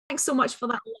Thanks so much for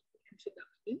that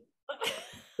introduction.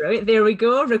 Right, there we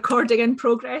go. Recording in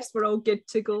progress. We're all good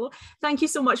to go. Thank you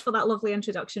so much for that lovely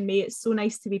introduction, May. It's so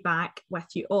nice to be back with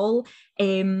you all.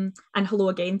 And hello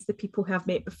again to the people who I've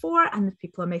met before and the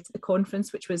people I met at the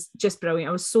conference, which was just brilliant.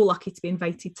 I was so lucky to be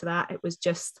invited to that. It was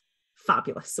just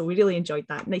fabulous. So we really enjoyed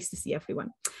that. Nice to see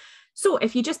everyone. So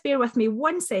if you just bear with me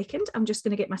 1 second, I'm just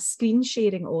going to get my screen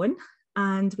sharing on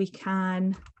and we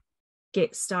can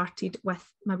get started with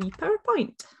my wee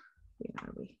PowerPoint. Where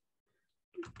are we?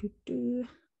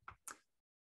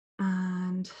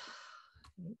 And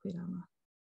where am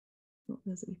I? Oh,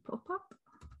 there's a wee pop-up.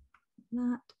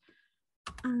 That.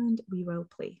 And we will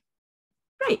play.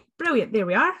 Right, brilliant. There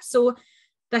we are. So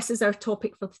this is our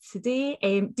topic for today,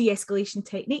 de-escalation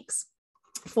techniques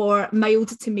for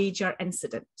mild to major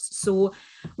incidents. So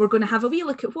we're going to have a wee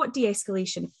look at what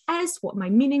de-escalation is, what am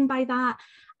I meaning by that,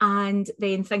 and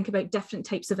then think about different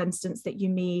types of incidents that you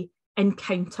may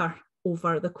encounter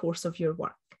over the course of your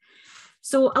work.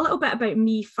 So a little bit about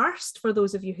me first, for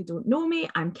those of you who don't know me,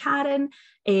 I'm Karen.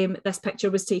 This picture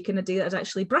was taken a day that I'd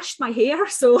actually brushed my hair,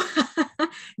 so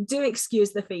do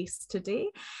excuse the face today.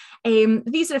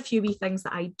 These are a few wee things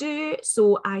that I do.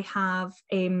 So I have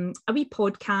a wee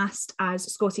podcast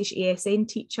as Scottish ASN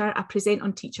teacher. I present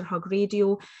on Teacher Hug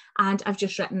Radio, and I've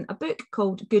just written a book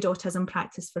called Good Autism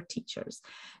Practice for Teachers.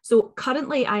 So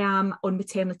currently I am on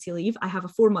maternity leave. I have a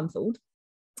 4-month-old,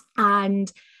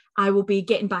 and I will be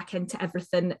getting back into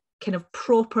everything kind of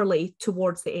properly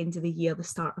towards the end of the year, the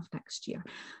start of next year.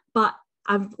 But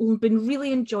I've been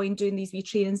really enjoying doing these wee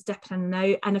trainings, dipping in and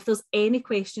out. And if there's any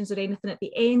questions or anything at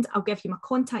the end, I'll give you my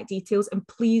contact details and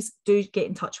please do get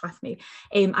in touch with me.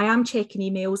 I am checking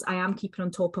emails. I am keeping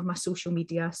on top of my social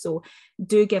media. So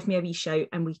do give me a wee shout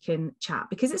and we can chat,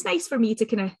 because it's nice for me to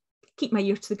kind of keep my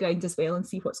ear to the ground as well and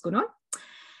see what's going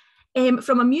on.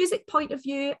 From a music point of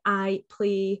view, I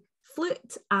play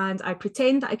flute and I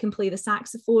pretend that I can play the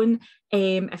saxophone.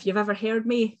 If you've ever heard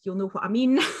me, you'll know what I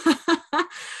mean.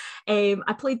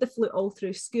 I played the flute all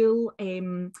through school,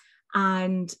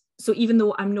 and so even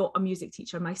though I'm not a music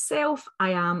teacher myself,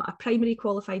 I am a primary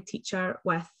qualified teacher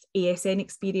with ASN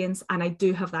experience, and I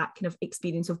do have that kind of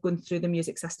experience of going through the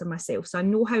music system myself. So I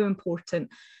know how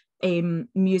important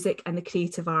music and the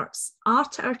creative arts are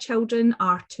to our children,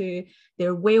 are to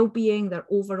their well-being, their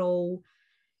overall,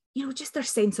 you know, just their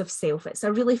sense of self. It's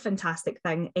a really fantastic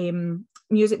thing.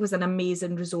 Music was an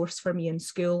amazing resource for me in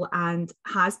school and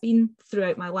has been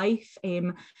throughout my life.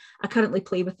 I currently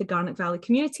play with the Garnet Valley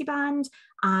Community Band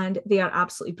and they are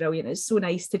absolutely brilliant. It's so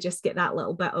nice to just get that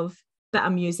little bit of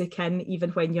music in,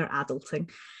 even when you're adulting.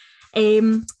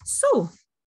 So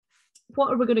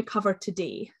what are we going to cover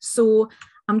today? So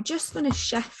I'm just going to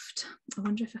shift. I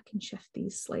wonder if I can shift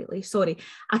these slightly. Sorry,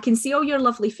 I can see all your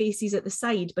lovely faces at the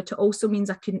side, but it also means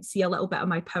I couldn't see a little bit of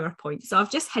my PowerPoint. So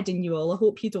I've just hidden you all. I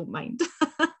hope you don't mind.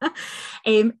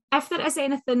 If there is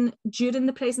anything during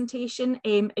the presentation,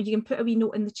 you can put a wee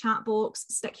note in the chat box,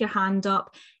 stick your hand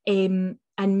up, and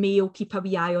May will keep a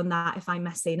wee eye on that if I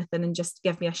miss anything and just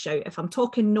give me a shout. If I'm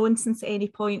talking nonsense at any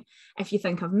point, if you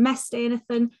think I've missed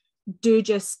anything, do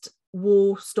just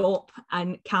whoa, stop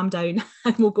and calm down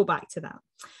and we'll go back to that.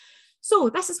 So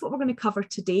this is what we're going to cover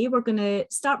today. We're going to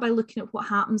start by looking at what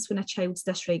happens when a child's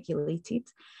dysregulated,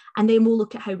 and then we'll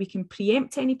look at how we can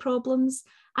preempt any problems,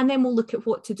 and then we'll look at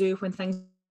what to do when things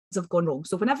have gone wrong.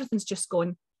 So when everything's just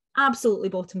gone absolutely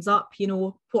bottoms up, you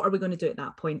know, what are we going to do at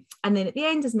that point? And then at the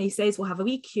end, as May says, we'll have a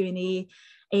wee Q&A.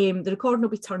 The recording will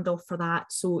be turned off for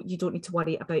that, so you don't need to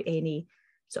worry about any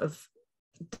sort of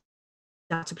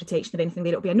data protection or anything.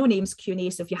 There'll be a no names Q&A,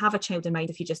 so if you have a child in mind,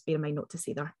 if you just bear in mind not to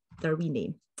say their wee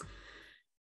name.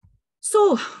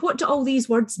 So what do all these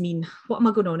words mean? What am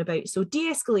I going on about? So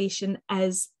de-escalation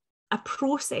is a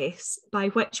process by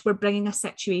which we're bringing a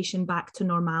situation back to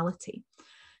normality.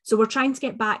 So we're trying to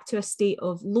get back to a state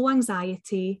of low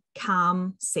anxiety,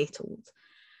 calm, settled.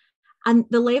 And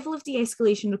the level of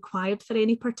de-escalation required for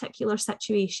any particular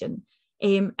situation,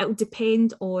 it will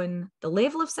depend on the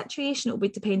level of situation, it will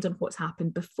depend on what's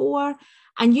happened before,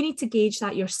 and you need to gauge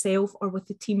that yourself or with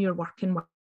the team you're working with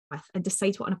and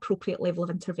decide what an appropriate level of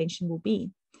intervention will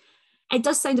be. It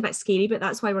does sound a bit scary, but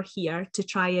that's why we're here, to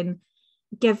try and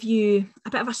give you a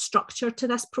bit of a structure to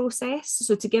this process,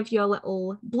 so to give you a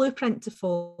little blueprint to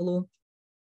follow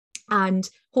and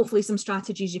hopefully some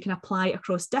strategies you can apply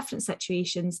across different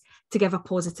situations to give a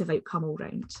positive outcome all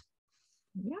round.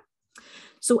 Yeah.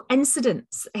 So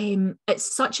incidents,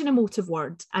 it's such an emotive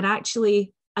word, and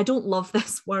actually I don't love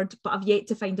this word, but I've yet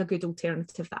to find a good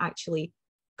alternative that actually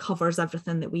covers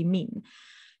everything that we mean.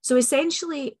 So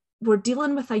essentially we're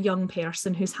dealing with a young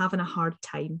person who's having a hard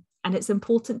time. And it's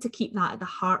important to keep that at the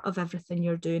heart of everything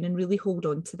you're doing and really hold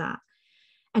on to that.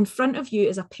 In front of you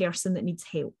is a person that needs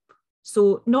help.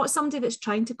 So not somebody that's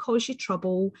trying to cause you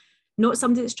trouble, not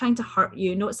somebody that's trying to hurt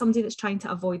you, not somebody that's trying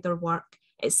to avoid their work.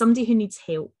 It's somebody who needs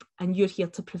help, and you're here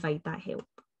to provide that help.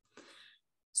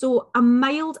 So a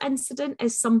mild incident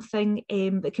is something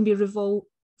that can be resolved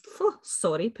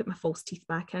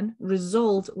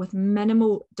with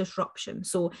minimal disruption.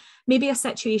 So maybe a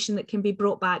situation that can be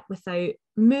brought back without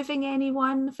moving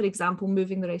anyone, for example,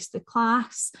 moving the rest of the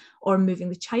class or moving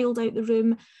the child out the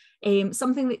room,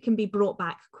 something that can be brought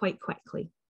back quite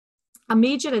quickly. A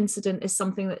major incident is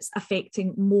something that's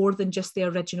affecting more than just the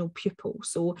original pupil.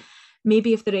 So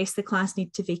maybe if the rest of the class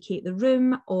need to vacate the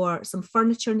room or some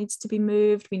furniture needs to be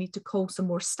moved, we need to call some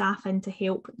more staff in to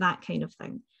help, that kind of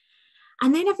thing.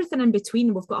 And then everything in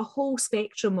between, we've got a whole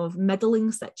spectrum of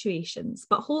middling situations.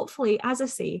 But hopefully, as I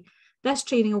say, this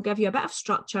training will give you a bit of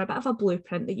structure, a bit of a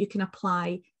blueprint that you can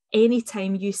apply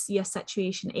anytime you see a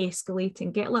situation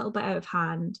escalating, get a little bit out of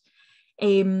hand.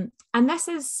 And this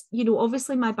is, you know,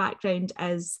 obviously my background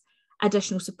is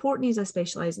additional support needs. I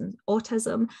specialise in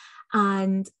autism,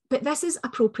 but this is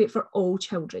appropriate for all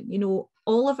children. You know,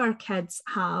 all of our kids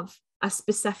have a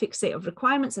specific set of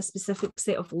requirements, a specific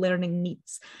set of learning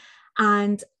needs.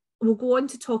 And we'll go on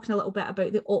to talking a little bit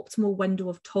about the optimal window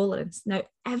of tolerance. Now,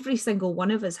 every single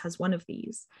one of us has one of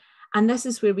these. And this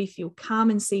is where we feel calm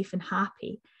and safe and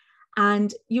happy.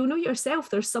 And you'll know yourself,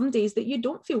 there's some days that you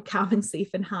don't feel calm and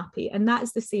safe and happy. And that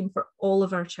is the same for all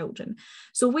of our children.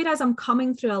 So whereas I'm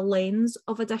coming through a lens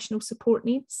of additional support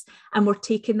needs, and we're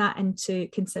taking that into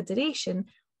consideration,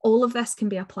 all of this can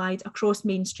be applied across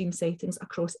mainstream settings,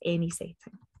 across any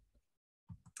setting.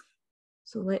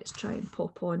 So let's try and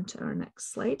pop on to our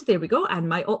next slide. There we go. And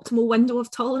my optimal window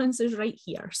of tolerance is right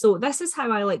here. So this is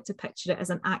how I like to picture it, as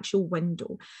an actual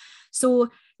window. So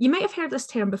you might have heard this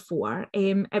term before.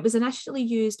 It was initially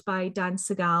used by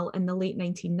De-Escalation in the late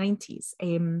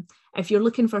 1990s. If you're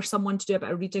looking for someone to do a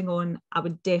bit of reading on, I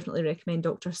would definitely recommend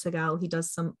Dr. Segal. He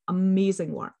does some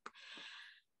amazing work.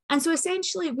 And so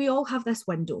essentially we all have this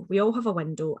window. We all have a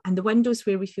window, and the window is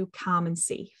where we feel calm and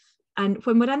safe. And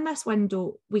when we're in this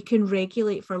window, we can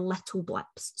regulate for little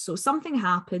blips. So something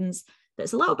happens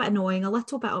that's a little bit annoying, a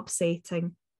little bit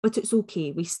upsetting, but it's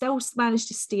okay. We still manage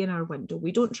to stay in our window.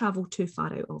 We don't travel too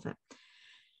far out of it.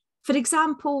 For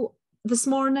example, this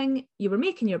morning you were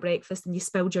making your breakfast and you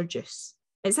spilled your juice.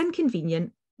 It's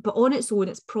inconvenient, but on its own,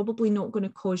 it's probably not going to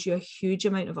cause you a huge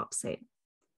amount of upset.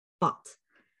 But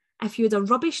if you had a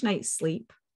rubbish night's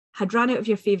sleep, had ran out of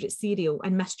your favourite cereal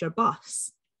and missed your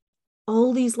bus,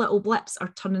 all these little blips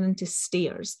are turning into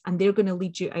stares, and they're going to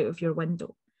lead you out of your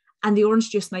window. And the orange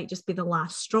juice might just be the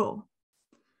last straw.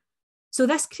 So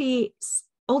this creates,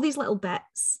 all these little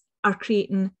bits are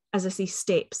creating, as I say,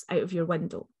 steps out of your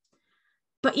window.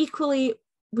 But equally,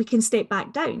 we can step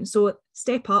back down. So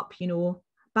step up, you know,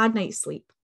 bad night's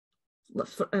sleep,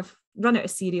 I've run out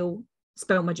of cereal,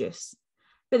 spill my juice.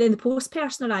 But then the post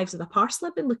person arrives with a parcel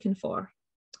I've been looking for.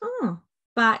 Oh,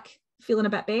 back, feeling a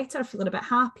bit better, feeling a bit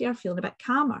happier, feeling a bit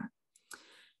calmer.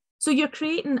 So you're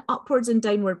creating upwards and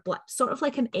downward blips, sort of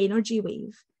like an energy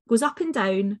wave. Goes up and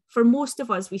down. For most of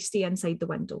us, we stay inside the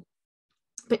window.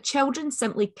 But children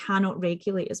simply cannot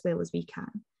regulate as well as we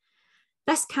can.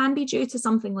 This can be due to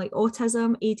something like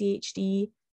autism,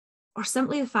 ADHD, or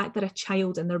simply the fact that a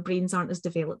child and their brains aren't as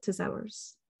developed as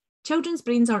ours. Children's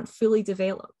brains aren't fully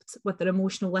developed with their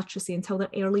emotional literacy until their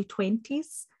early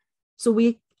 20s. So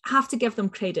we have to give them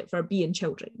credit for being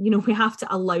children. You know, we have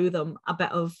to allow them a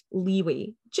bit of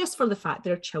leeway just for the fact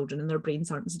they're children and their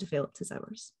brains aren't as developed as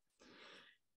ours.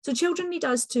 So children need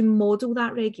us to model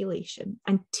that regulation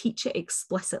and teach it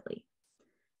explicitly.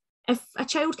 If a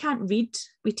child can't read,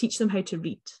 we teach them how to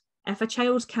read. If a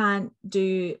child can't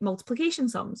do multiplication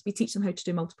sums, we teach them how to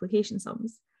do multiplication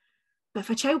sums. But if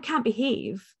a child can't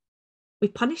behave, we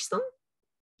punish them.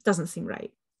 It doesn't seem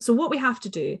right. So what we have to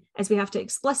do is we have to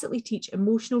explicitly teach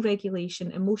emotional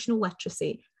regulation, emotional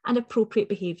literacy, and appropriate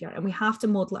behaviour, and we have to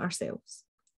model it ourselves.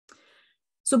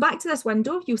 So back to this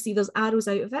window, you'll see there's arrows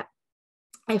out of it.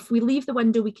 If we leave the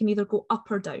window, we can either go up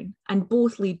or down, and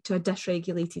both lead to a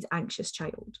dysregulated, anxious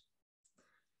child.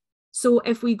 So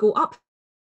if we go up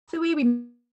the way, we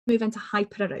move into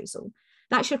hyperarousal.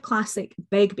 That's your classic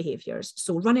big behaviours.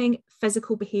 So running,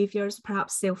 physical behaviours,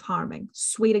 perhaps self-harming,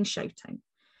 swearing, shouting.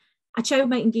 A child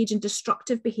might engage in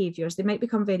destructive behaviours. They might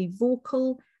become very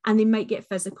vocal and they might get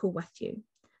physical with you.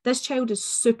 This child is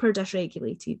super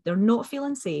dysregulated. They're not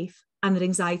feeling safe and their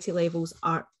anxiety levels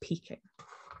are peaking.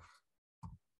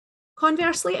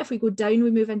 Conversely, if we go down, we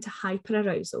move into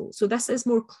hyperarousal. So this is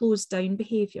more closed down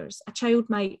behaviours. A child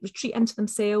might retreat into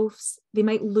themselves. They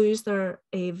might lose their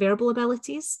verbal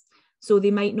abilities. So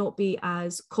they might not be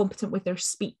as competent with their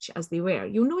speech as they were.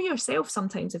 You'll know yourself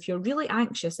sometimes if you're really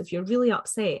anxious, if you're really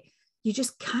upset, you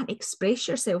just can't express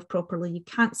yourself properly. You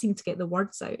can't seem to get the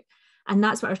words out. And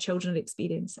that's what our children are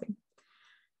experiencing.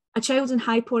 A child in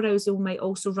hypoarousal might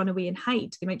also run away and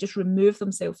hide. They might just remove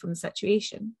themselves from the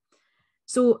situation.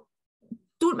 So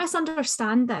don't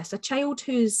misunderstand this. A child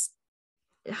who's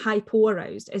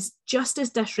hypoaroused is just as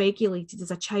dysregulated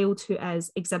as a child who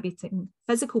is exhibiting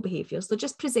physical behaviours. They're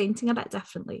just presenting a bit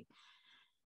differently.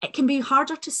 It can be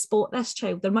harder to spot this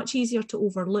child. They're much easier to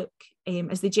overlook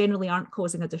as they generally aren't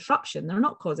causing a disruption. They're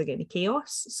not causing any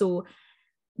chaos. So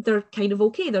they're kind of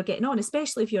okay. They're getting on,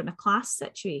 especially if you're in a class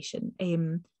situation.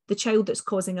 The child that's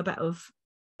causing a bit of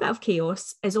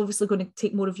chaos is obviously going to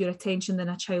take more of your attention than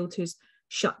a child who's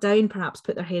shut down, perhaps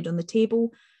put their head on the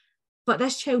table. But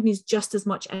this child needs just as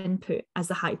much input as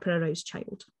the hyperaroused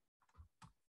child.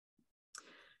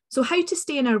 So how to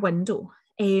stay in our window?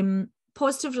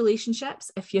 Positive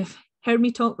relationships. If you've heard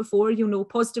me talk before, you'll know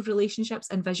positive relationships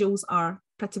and visuals are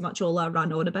pretty much all I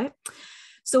ran on about.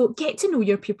 So get to know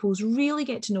your pupils, really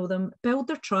get to know them, build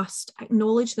their trust,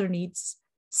 acknowledge their needs,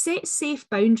 set safe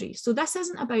boundaries. So this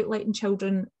isn't about letting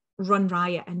children run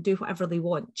riot and do whatever they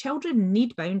want. Children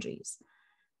need boundaries,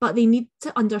 but they need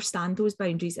to understand those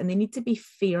boundaries and they need to be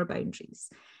fair boundaries.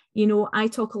 You know, I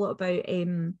talk a lot about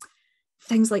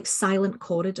things like silent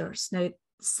corridors. Now,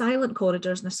 silent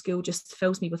corridors in a school just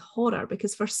fills me with horror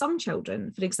because for some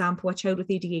children, for example, a child with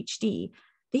ADHD,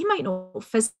 they might not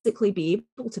physically be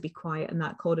able to be quiet in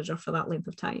that corridor for that length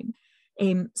of time.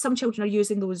 Some children are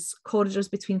using those corridors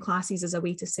between classes as a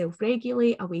way to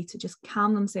self-regulate, a way to just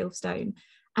calm themselves down.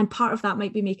 And part of that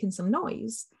might be making some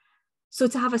noise. So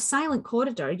to have a silent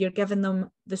corridor, you're giving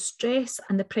them the stress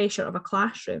and the pressure of a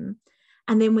classroom.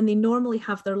 And then when they normally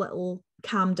have their little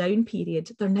calm down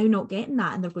period, they're now not getting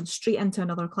that and they're going straight into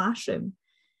another classroom.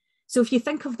 So if you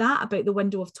think of that about the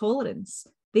window of tolerance,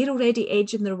 they're already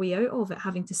edging their way out of it,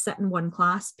 having to sit in one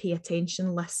class, pay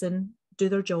attention, listen, do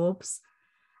their jobs.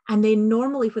 And then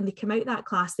normally when they come out of that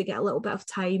class, they get a little bit of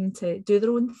time to do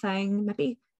their own thing,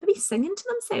 maybe singing to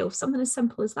themselves, something as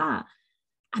simple as that.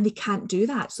 And they can't do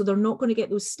that. So they're not going to get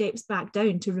those steps back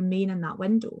down to remain in that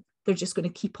window. They're just going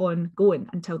to keep on going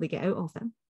until they get out of it.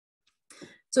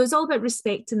 So it's all about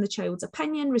respecting the child's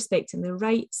opinion, respecting their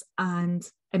rights and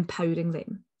empowering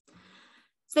them.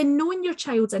 So then knowing your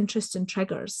child's interests and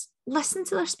triggers, listen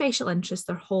to their special interests,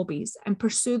 their hobbies, and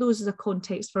pursue those as a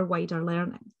context for wider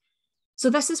learning. So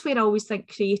this is where I always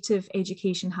think creative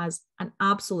education has an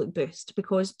absolute boost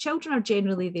because children are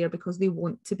generally there because they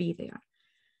want to be there.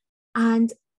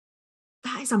 And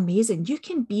that is amazing. You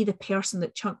can be the person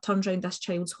that turns around this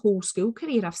child's whole school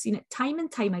career. I've seen it time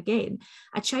and time again.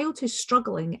 A child who's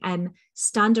struggling in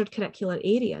standard curricular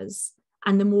areas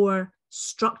and the more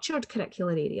structured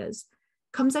curricular areas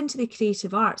comes into the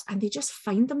creative arts and they just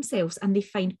find themselves and they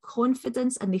find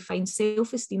confidence and they find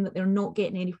self-esteem that they're not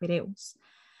getting anywhere else.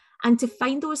 And to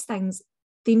find those things,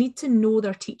 they need to know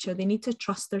their teacher. They need to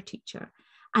trust their teacher.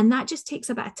 And that just takes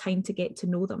a bit of time to get to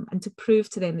know them and to prove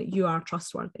to them that you are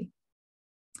trustworthy.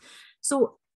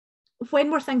 So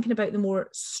when we're thinking about the more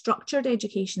structured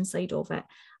education side of it,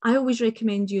 I always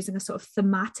recommend using a sort of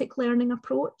thematic learning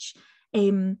approach,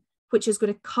 which is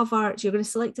going to cover, so you're going to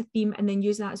select a theme and then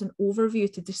use that as an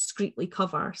overview to discreetly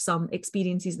cover some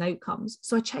experiences and outcomes.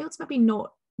 So a child's maybe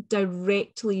not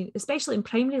directly, especially in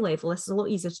primary level, this is a lot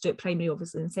easier to do at primary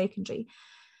obviously than secondary,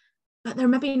 but they're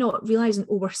maybe not realising,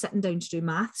 oh, we're sitting down to do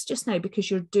maths just now because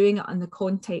you're doing it in the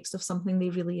context of something they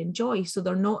really enjoy. So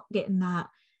they're not getting that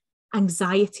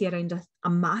anxiety around a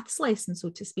maths lesson, so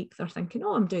to speak. They're thinking,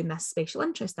 oh, I'm doing this special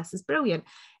interest, this is brilliant.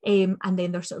 And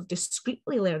then they're sort of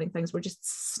discreetly learning things. We're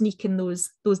just sneaking those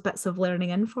bits of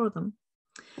learning in for them.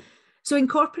 So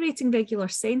incorporating regular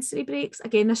sensory breaks,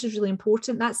 again, this is really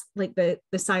important. That's like the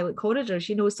silent corridors.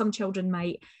 You know, some children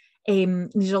might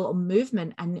need a little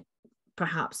movement, and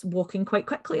perhaps walking quite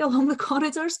quickly along the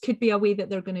corridors could be a way that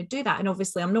they're going to do that. And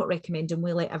obviously I'm not recommending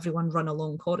we let everyone run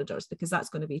along corridors because that's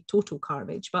going to be total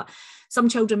carnage, but some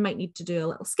children might need to do a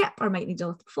little skip or might need a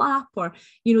little flap, or,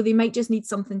 you know, they might just need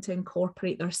something to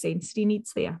incorporate their sensory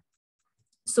needs there.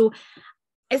 So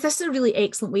this is a really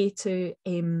excellent way to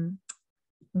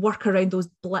work around those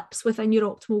blips within your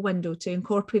optimal window, to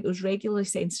incorporate those regular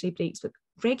sensory breaks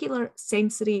within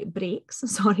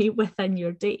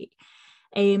your day.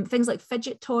 Things like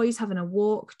fidget toys, having a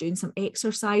walk, doing some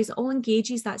exercise, it all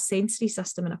engages that sensory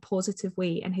system in a positive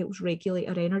way and helps regulate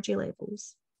our energy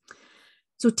levels.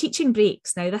 So teaching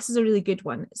breaks, now this is a really good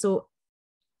one. So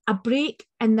a break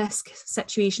in this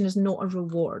situation is not a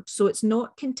reward. So it's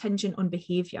not contingent on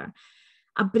behaviour.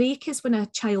 A break is when a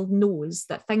child knows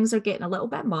that things are getting a little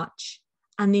bit much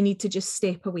and they need to just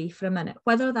step away for a minute,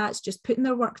 whether that's just putting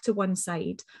their work to one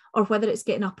side or whether it's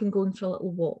getting up and going for a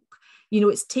little walk. You know,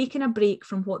 it's taking a break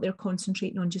from what they're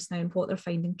concentrating on just now and what they're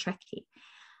finding tricky.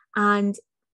 And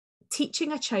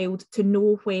teaching a child to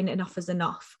know when enough is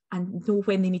enough and know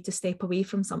when they need to step away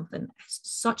from something is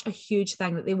such a huge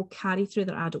thing that they will carry through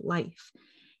their adult life.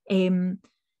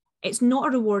 It's not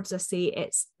a reward, as I say,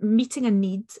 it's meeting a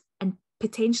need and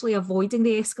potentially avoiding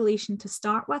the escalation to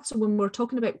start with. So when we're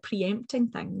talking about preempting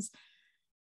things,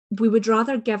 we would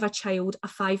rather give a child a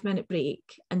 5-minute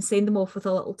break and send them off with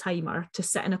a little timer to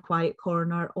sit in a quiet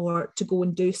corner or to go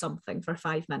and do something for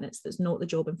 5 minutes that's not the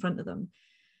job in front of them,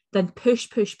 than push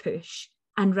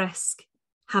and risk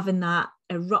having that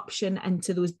eruption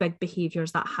into those big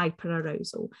behaviours, that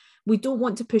hyper-arousal. We don't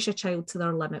want to push a child to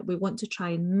their limit. We want to try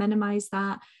and minimise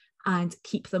that and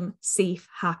keep them safe,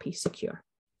 happy, secure.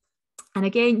 And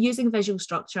again, using visual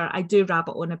structure, I do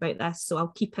rabbit on about this, so I'll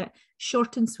keep it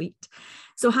short and sweet.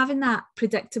 So having that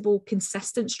predictable,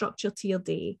 consistent structure to your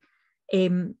day,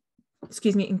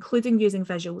 including using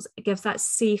visuals, it gives that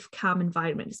safe, calm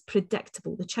environment. It's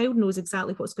predictable. The child knows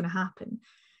exactly what's going to happen.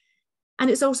 And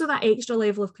it's also that extra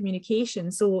level of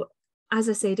communication. So as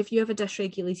I said, if you have a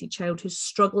dysregulated child who's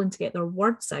struggling to get their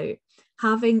words out,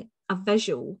 having a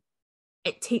visual,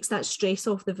 it takes that stress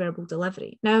off the verbal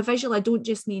delivery. Now, a visual, I don't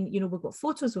just mean, you know, we've got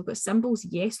photos, we've got symbols.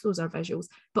 Yes, those are visuals,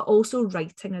 but also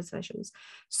writing as visuals.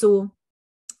 So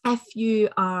if you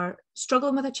are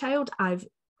struggling with a child, I've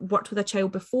worked with a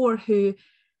child before who,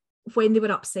 when they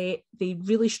were upset, they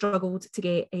really struggled to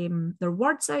get their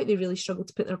words out. They really struggled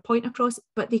to put their point across,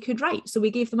 but they could write. So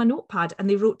we gave them a notepad and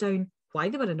they wrote down why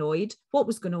they were annoyed, what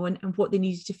was going on, and what they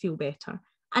needed to feel better.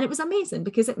 And it was amazing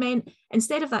because it meant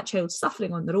instead of that child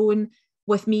suffering on their own,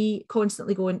 with me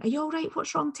constantly going, are you all right?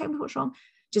 What's wrong? Tell me what's wrong.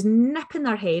 Just nipping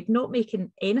their head, not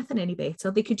making anything any better.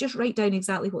 They could just write down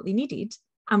exactly what they needed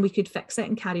and we could fix it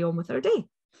and carry on with our day.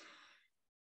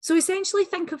 So essentially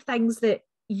think of things that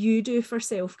you do for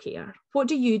self-care. What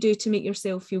do you do to make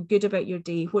yourself feel good about your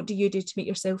day? What do you do to make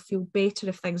yourself feel better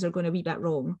if things are going a wee bit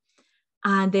wrong?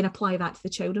 And then apply that to the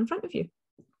child in front of you.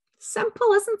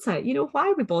 Simple, isn't it? You know, why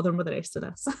are we bothering with the rest of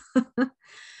this?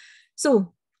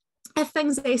 So if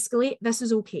things escalate, this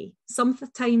is okay.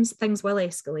 Sometimes things will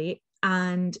escalate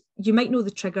and you might know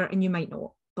the trigger and you might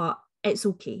not, but it's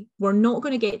okay. We're not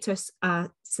going to get to a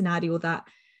scenario that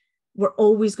we're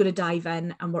always going to dive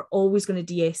in and we're always going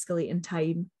to de-escalate in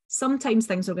time. Sometimes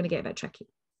things are going to get a bit tricky.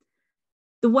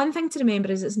 The one thing to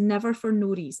remember is it's never for no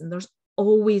reason. There's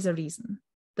always a reason.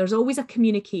 There's always a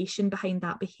communication behind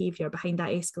that behaviour, behind that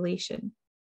escalation.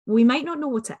 We might not know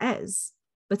what it is,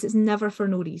 but it's never for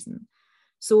no reason.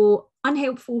 So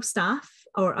unhelpful staff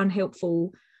or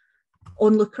unhelpful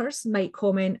onlookers might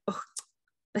comment, oh,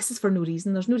 this is for no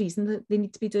reason. There's no reason that they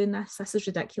need to be doing this. This is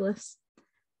ridiculous.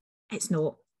 It's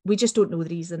not. We just don't know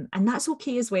the reason. And that's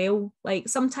okay as well. Like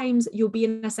sometimes you'll be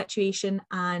in a situation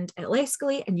and it'll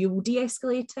escalate and you will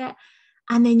de-escalate it.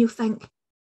 And then you'll think,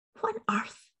 what on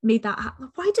earth made that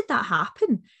happen? Why did that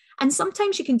happen? And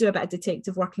sometimes you can do a bit of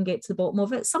detective work and get to the bottom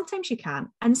of it. Sometimes you can't.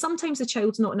 And sometimes the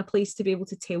child's not in a place to be able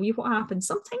to tell you what happened.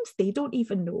 Sometimes they don't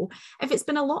even know. If it's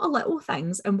been a lot of little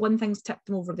things and one thing's tipped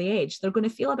them over the edge, they're going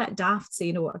to feel a bit daft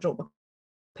saying, oh, I dropped my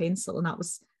pencil and that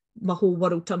was my whole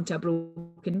world turned to a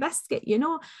broken biscuit, you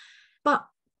know. But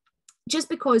just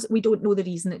because we don't know the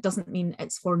reason, it doesn't mean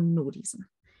it's for no reason.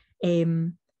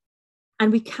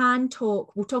 And we can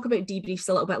talk, we'll talk about debriefs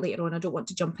a little bit later on. I don't want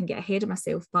to jump and get ahead of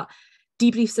myself, but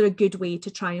debriefs are a good way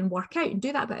to try and work out and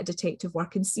do that bit of detective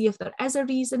work and see if there is a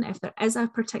reason, if there is a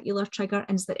particular trigger,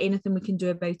 and is there anything we can do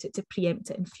about it to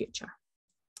preempt it in future.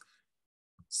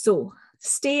 So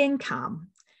staying calm.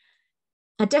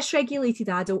 A dysregulated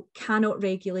adult cannot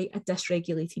regulate a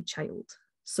dysregulated child.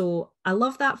 So I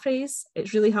love that phrase.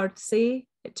 It's really hard to say.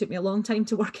 It took me a long time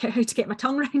to work out how to get my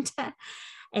tongue around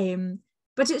it.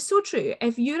 But it's so true.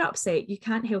 If you're upset, you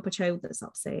can't help a child that's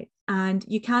upset, and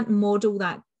you can't model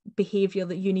that behaviour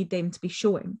that you need them to be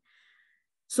showing.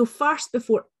 So first,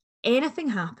 before anything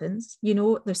happens, you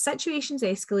know, the situation's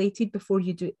escalated, before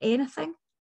you do anything,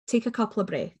 take a couple of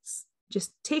breaths.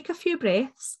 Just take a few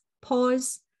breaths,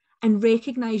 pause, and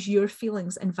recognise your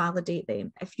feelings and validate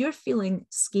them. If you're feeling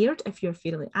scared, if you're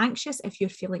feeling anxious, if you're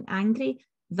feeling angry,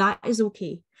 that is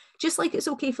okay. Just like it's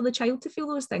okay for the child to feel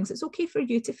those things, it's okay for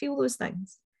you to feel those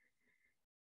things.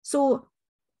 So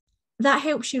that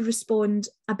helps you respond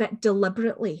a bit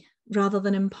deliberately rather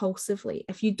than impulsively.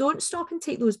 If you don't stop and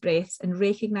take those breaths and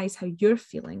recognise how you're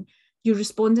feeling, you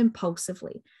respond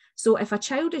impulsively. So if a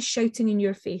child is shouting in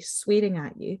your face, swearing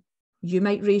at you, you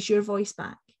might raise your voice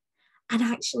back. And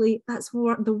actually, that's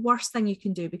the worst thing you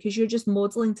can do, because you're just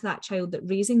modeling to that child that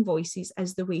raising voices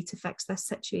is the way to fix this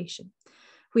situation.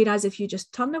 Whereas if you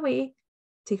just turn away,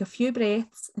 take a few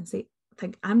breaths and say,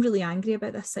 think, I'm really angry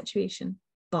about this situation,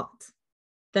 but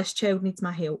this child needs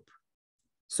my help,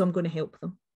 so I'm going to help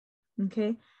them.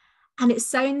 Okay. And it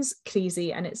sounds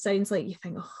crazy and it sounds like you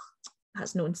think, oh,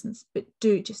 that's nonsense. But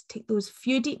do just take those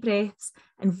few deep breaths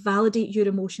and validate your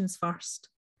emotions first.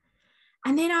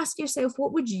 And then ask yourself,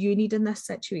 what would you need in this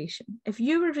situation? If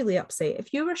you were really upset,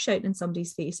 if you were shouting in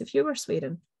somebody's face, if you were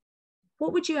swearing,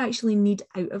 what would you actually need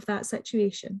out of that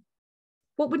situation?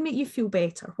 What would make you feel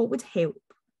better? What would help?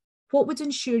 What would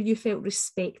ensure you felt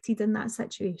respected in that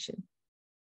situation?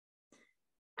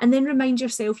 And then remind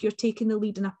yourself you're taking the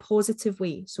lead in a positive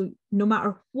way. So no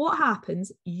matter what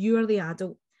happens, you're the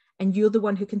adult and you're the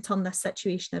one who can turn this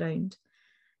situation around.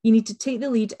 You need to take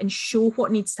the lead and show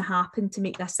what needs to happen to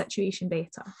make this situation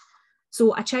better.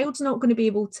 So a child's not going to be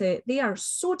able to, they are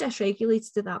so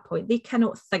dysregulated at that point, they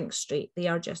cannot think straight. They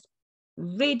are just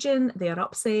raging, they are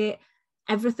upset,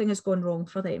 everything has gone wrong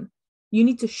for them. You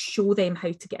need to show them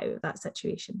how to get out of that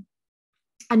situation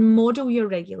and model your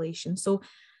regulation. So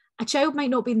a child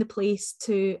might not be in the place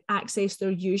to access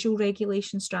their usual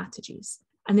regulation strategies,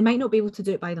 and they might not be able to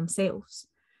do it by themselves.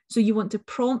 So you want to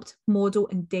prompt, model,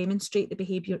 and demonstrate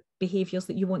the behaviours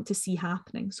that you want to see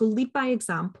happening. So lead by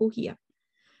example here.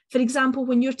 For example,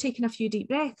 when you're taking a few deep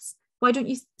breaths, why don't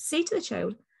you say to the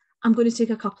child, I'm going to take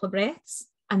a couple of breaths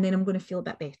and then I'm going to feel a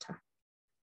bit better.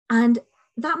 And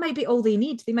that might be all they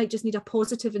need. They might just need a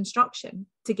positive instruction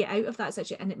to get out of that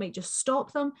situation, and it might just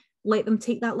stop them, let them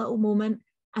take that little moment,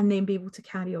 and then be able to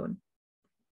carry on.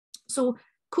 So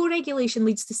co-regulation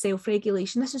leads to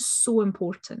self-regulation. This is so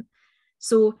important.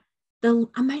 So the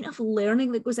amount of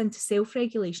learning that goes into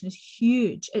self-regulation is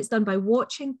huge. It's done by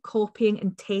watching, copying,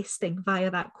 and testing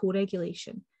via that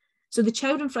co-regulation. So the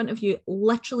child in front of you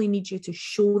literally needs you to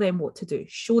show them what to do,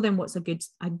 show them what's a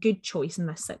good choice in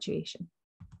this situation.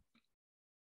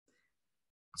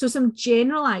 So some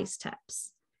generalized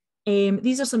tips.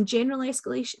 These are some general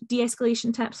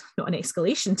de-escalation tips, not an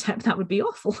escalation tip, that would be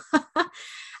awful.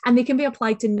 And they can be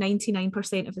applied to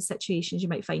 99% of the situations you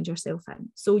might find yourself in.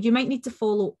 So you might need to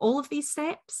follow all of these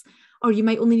steps, or you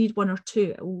might only need one or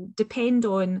two. It will depend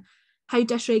on how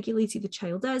dysregulated the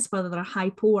child is, whether they're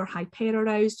hypo or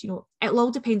hyper-aroused. It'll all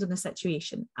depend on the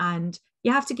situation. And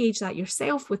you have to gauge that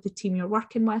yourself with the team you're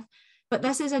working with. But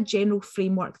this is a general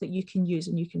framework that you can use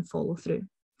and you can follow through.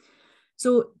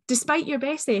 So despite your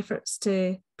best efforts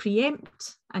to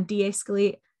preempt and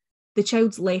de-escalate, the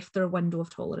child's left their window of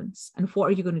tolerance. And what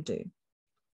are you going to do?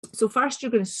 So first,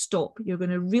 you're going to stop. You're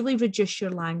going to really reduce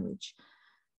your language.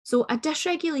 So a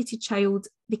dysregulated child,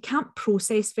 they can't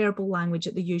process verbal language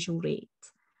at the usual rate.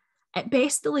 At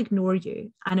best, they'll ignore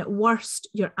you. And at worst,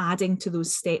 you're adding to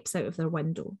those steps out of their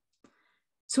window.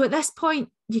 So at this point,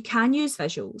 you can use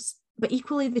visuals, but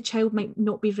equally, the child might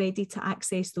not be ready to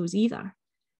access those either.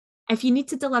 If you need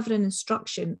to deliver an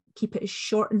instruction, keep it as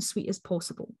short and sweet as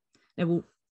possible. Now, we'll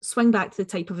swing back to the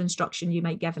type of instruction you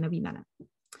might give in a wee minute.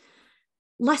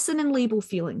 Listen and label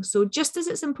feelings. So just as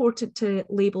it's important to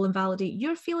label and validate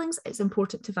your feelings, it's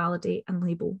important to validate and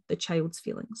label the child's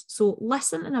feelings. So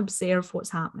listen and observe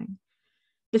what's happening.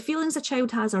 The feelings a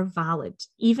child has are valid,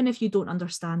 even if you don't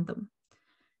understand them.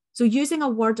 So using a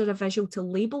word or a visual to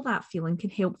label that feeling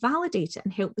can help validate it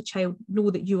and help the child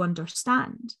know that you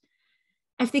understand.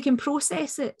 If they can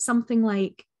process it, something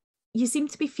like, you seem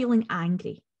to be feeling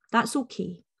angry. That's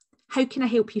okay. How can I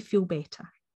help you feel better?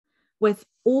 With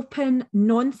open,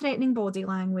 non-threatening body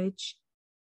language,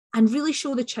 and really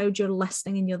show the child you're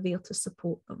listening and you're there to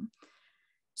support them.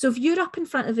 So if you're up in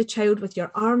front of the child with your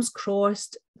arms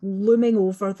crossed, looming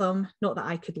over them, not that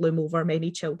I could loom over many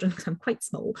children because I'm quite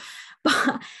small,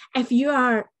 but if you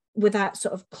are with that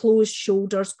sort of closed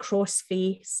shoulders, cross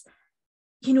face,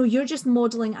 you're just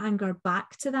modeling anger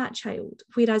back to that child.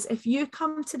 Whereas if you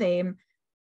come to them,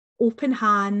 open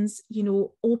hands,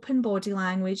 open body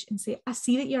language, and say, I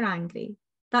see that you're angry.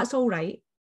 That's all right.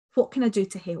 What can I do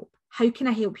to help? How can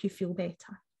I help you feel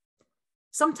better?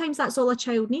 Sometimes that's all a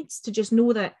child needs, to just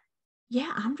know that,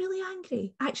 yeah, I'm really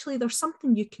angry. Actually, there's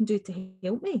something you can do to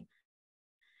help me.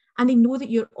 And they know that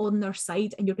you're on their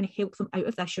side and you're going to help them out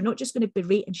of this. You're not just going to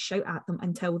berate and shout at them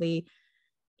until they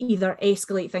either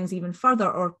escalate things even further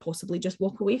or possibly just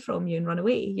walk away from you and run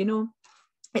away.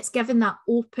 It's given that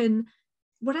open,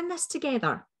 we're in this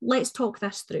together. Let's talk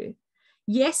this through.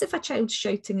 Yes, if a child's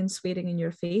shouting and swearing in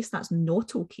your face, that's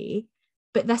not okay,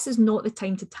 but this is not the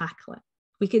time to tackle it.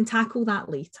 We can tackle that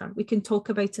later. We can talk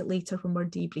about it later when we're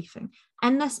debriefing.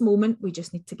 In this moment, we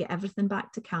just need to get everything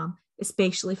back to calm,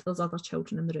 especially if there's other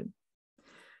children in the room.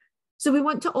 So we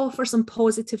want to offer some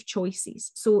positive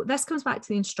choices. So this comes back to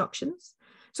the instructions.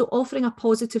 So offering a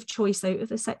positive choice out of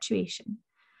the situation.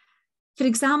 For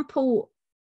example,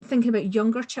 thinking about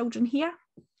younger children here,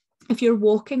 if you're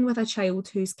walking with a child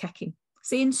who's kicking,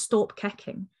 saying stop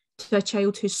kicking to a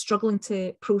child who's struggling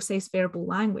to process verbal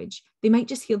language, they might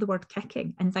just hear the word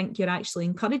kicking and think you're actually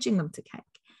encouraging them to kick.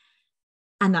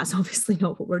 And that's obviously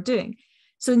not what we're doing.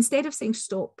 So instead of saying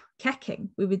stop kicking,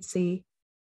 we would say,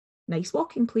 nice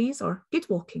walking, please, or good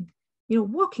walking,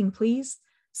 walking, please,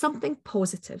 something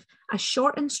positive, a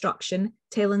short instruction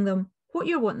telling them what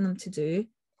you're wanting them to do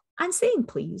and saying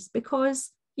please,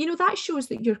 because, that shows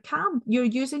that you're calm, you're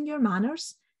using your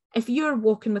manners. If you're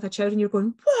walking with a child and you're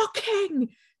going, walking,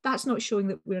 that's not showing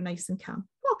that we're nice and calm.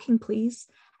 Walking, please,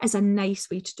 is a nice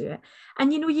way to do it.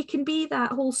 And, you can be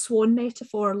that whole swan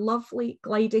metaphor, lovely,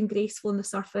 gliding, graceful on the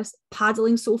surface,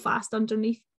 paddling so fast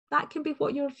underneath. That can be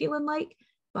what you're feeling like.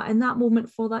 But in that moment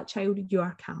for that child, you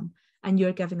are calm and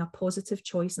you're giving a positive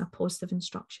choice and a positive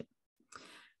instruction.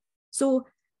 So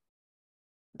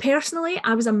personally,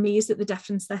 I was amazed at the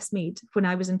difference this made when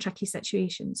I was in tricky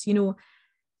situations.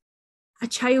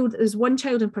 There's one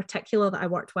child in particular that I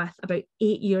worked with about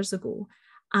 8 years ago,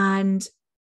 and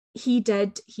he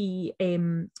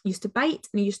used to bite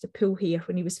and he used to pull hair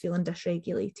when he was feeling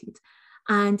dysregulated.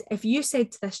 And if you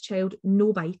said to this child,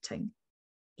 no biting,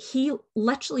 he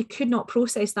literally could not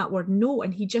process that word no,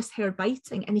 and he just heard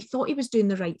biting and he thought he was doing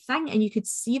the right thing. And you could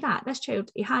see that this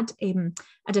child, he had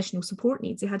additional support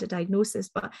needs, he had a diagnosis,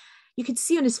 but you could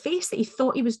see on his face that he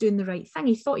thought he was doing the right thing.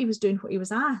 He thought he was doing what he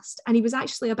was asked. And he was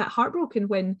actually a bit heartbroken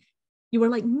when you were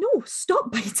like, no,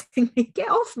 stop biting me,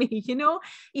 get off me,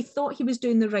 He thought he was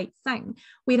doing the right thing.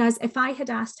 Whereas if I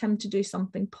had asked him to do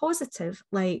something positive,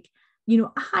 like, a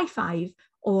high five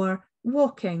or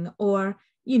walking or,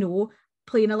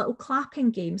 playing a little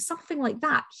clapping game, something like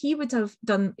that, he would have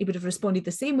responded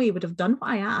the same way. He would have done what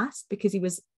I asked because he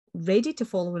was ready to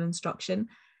follow an instruction,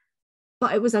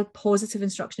 but it was a positive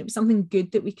instruction. It was something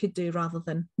good that we could do rather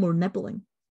than more nibbling.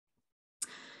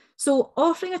 So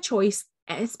offering a choice,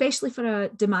 especially for a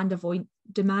demand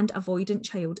avoidant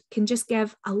child, can just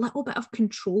give a little bit of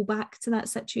control back to that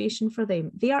situation for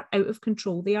them. They are out of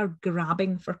control. They are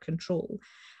grabbing for control.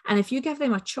 And if you give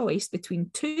them a choice between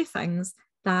two things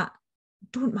that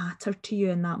don't matter to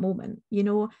you in that moment,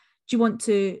 do you want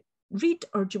to read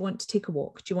or do you want to take a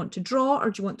walk? Do you want to draw or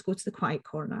do you want to go to the quiet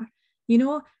corner?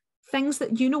 Things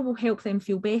that will help them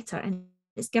feel better. And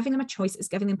it's giving them a choice, it's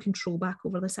giving them control back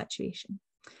over the situation.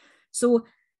 So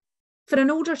for an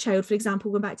older child, for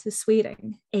example, going back to the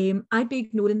swearing, I'd be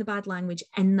ignoring the bad language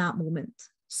in that moment.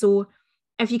 So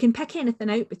if you can pick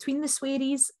anything out between the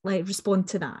swearies, respond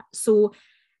to that. So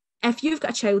if you've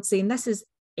got a child saying, this is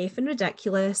effing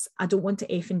ridiculous, I don't want to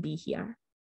effing be here,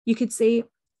 you could say,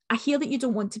 I hear that you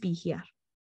don't want to be here.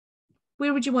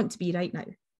 Where would you want to be right now?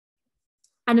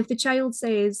 And if the child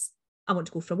says, I want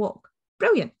to go for a walk,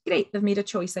 brilliant, great, they've made a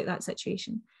choice out of that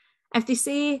situation. If they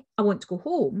say, I want to go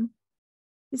home,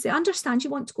 you say, I understand you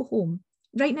want to go home.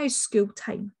 Right now is school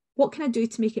time. What can I do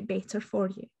to make it better for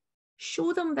you?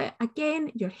 Show them that,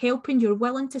 again, you're helping, you're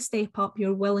willing to step up,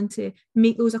 you're willing to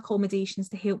make those accommodations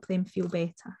to help them feel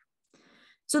better.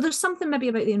 So there's something maybe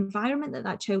about the environment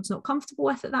that child's not comfortable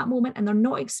with at that moment, and they're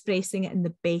not expressing it in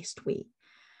the best way.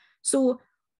 So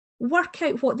work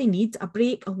out what they need, a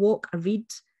break, a walk, a read,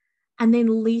 and then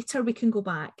later we can go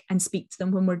back and speak to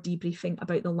them when we're debriefing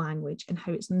about the language and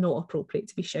how it's not appropriate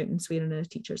to be shouting and swearing in a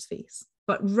teacher's face.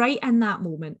 But right in that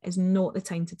moment is not the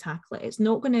time to tackle it. It's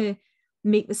not going to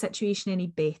make the situation any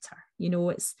better.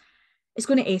 It's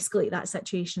going to escalate that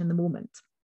situation in the moment.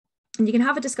 And you can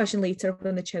have a discussion later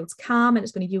when the child's calm, and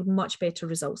it's going to yield much better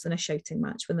results than a shouting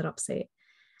match when they're upset.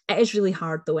 It is really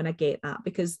hard though, and I get that,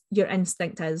 because your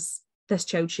instinct is, this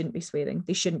child shouldn't be swearing,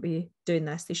 they shouldn't be doing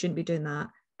this, they shouldn't be doing that,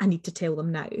 I need to tell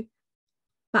them now.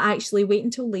 But actually wait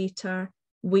until later,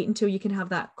 wait until you can have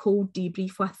that cold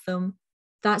debrief with them.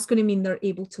 That's going to mean they're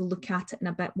able to look at it in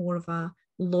a bit more of a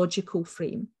logical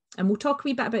frame. And we'll talk a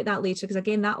wee bit about that later, because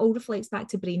again, that all reflects back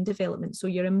to brain development. So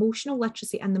your emotional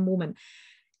literacy in the moment,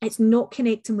 it's not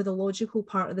connecting with a logical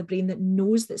part of the brain that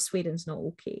knows that swearing's not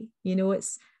okay.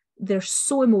 They're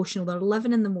so emotional, they're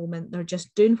living in the moment, they're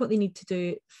just doing what they need to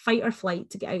do, fight or flight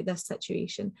to get out of this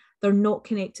situation. They're not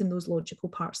connecting those logical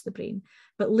parts of the brain.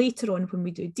 But later on, when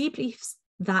we do debriefs,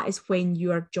 that is when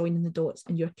you are joining the dots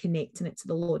and you're connecting it to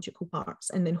the logical parts.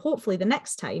 And then hopefully the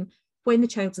next time, when the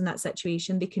child's in that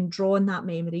situation, they can draw on that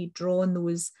memory, draw on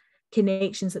those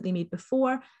connections that they made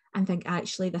before, and think,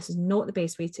 actually, this is not the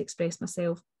best way to express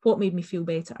myself. What made me feel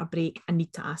better? A break. I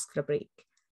need to ask for a break.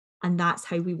 And that's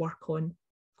how we work on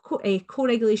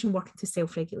co-regulation, working to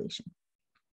self-regulation.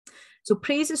 So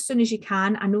praise as soon as you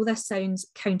can. I know this sounds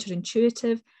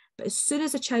counterintuitive, but as soon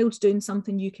as a child's doing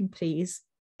something you can praise,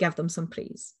 give them some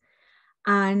praise.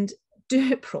 And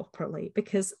do it properly,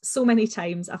 because so many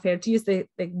times I've heard, to use the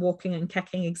walking and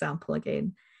kicking example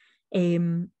again,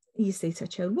 you say to a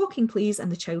child, walking please,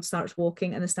 and the child starts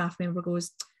walking and the staff member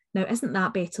goes, now isn't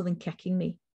that better than kicking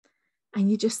me? And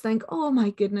you just think, oh my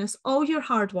goodness, all your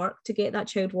hard work to get that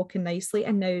child walking nicely,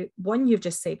 and now one, you've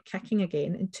just said kicking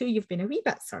again, and two, you've been a wee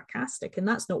bit sarcastic, and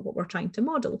that's not what we're trying to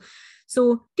model.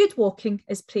 So good walking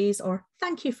is praise, or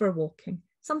thank you for walking,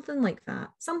 something like that,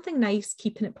 something nice,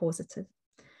 keeping it positive.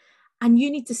 And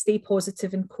you need to stay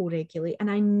positive and co-regulate.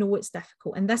 And I know it's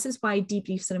difficult. And this is why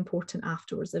debriefs are important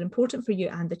afterwards. They're important for you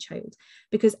and the child,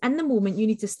 because in the moment you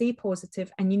need to stay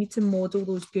positive and you need to model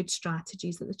those good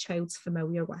strategies that the child's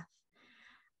familiar with.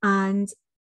 And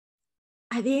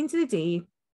at the end of the day,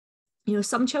 you know,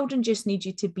 some children just need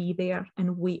you to be there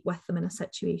and wait with them in a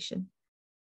situation.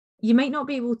 You might not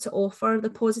be able to offer the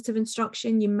positive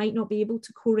instruction. You might not be able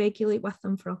to co-regulate with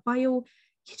them for a while.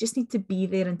 You just need to be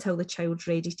there until the child's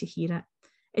ready to hear it.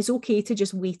 It's okay to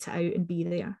just wait it out and be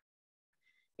there.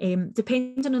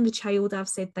 Depending on the child, I've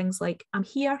said things like, I'm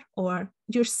here, or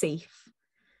you're safe.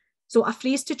 So a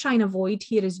phrase to try and avoid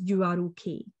here is, you are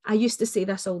okay. I used to say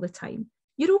this all the time.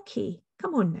 You're okay.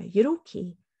 Come on now, you're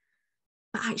okay.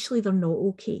 But actually they're not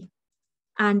okay.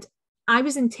 And I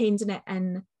was intending it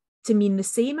in to mean the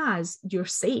same as you're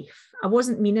safe. I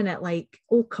wasn't meaning it like,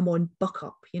 oh, come on, buck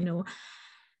up, you know.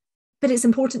 But it's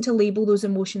important to label those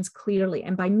emotions clearly.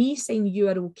 And by me saying you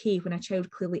are okay when a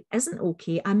child clearly isn't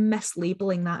okay, I'm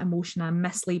mislabeling that emotion, I'm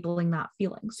mislabeling that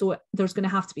feeling. So there's going to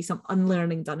have to be some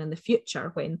unlearning done in the future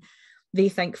when they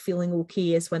think feeling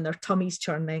okay is when their tummy's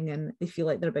churning and they feel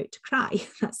like they're about to cry.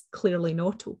 That's clearly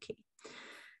not okay.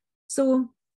 So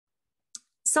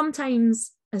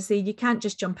sometimes, as I say, you can't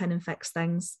just jump in and fix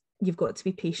things. You've got to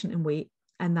be patient and wait.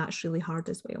 And that's really hard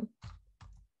as well.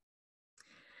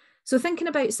 So thinking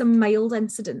about some mild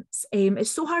incidents,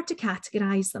 it's so hard to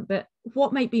categorise them, but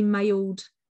what might be mild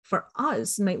for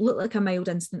us, might look like a mild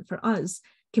incident for us,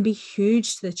 can be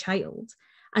huge to the child.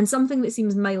 And something that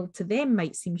seems mild to them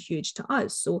might seem huge to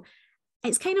us. So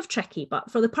it's kind of tricky,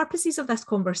 but for the purposes of this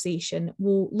conversation,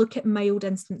 we'll look at mild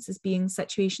instances being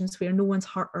situations where no one's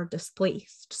hurt or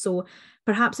displaced. So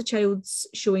perhaps a child's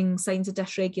showing signs of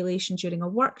dysregulation during a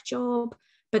work job,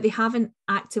 but they haven't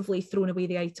actively thrown away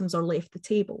the items or left the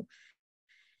table.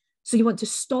 So you want to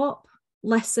stop,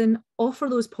 listen, offer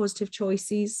those positive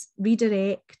choices,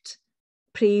 redirect,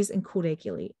 praise, and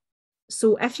co-regulate.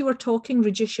 So if you were talking,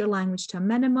 reduce your language to a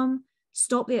minimum,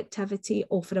 stop the activity,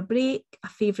 offer a break, a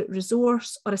favourite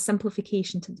resource, or a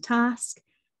simplification to the task,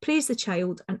 praise the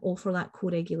child, and offer that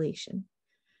co-regulation.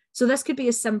 So this could be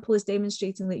as simple as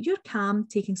demonstrating that you're calm,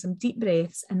 taking some deep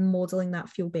breaths, and modelling that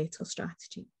feel better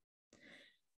strategy.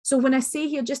 So when I say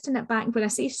here, just to nip back, when I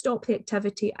say stop the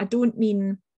activity, I don't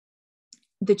mean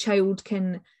the child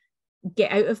can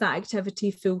get out of that activity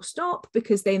full stop,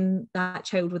 because then that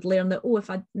child would learn that, oh,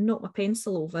 if I knock my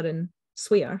pencil over and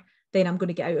swear, then I'm going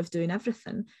to get out of doing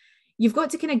everything. You've got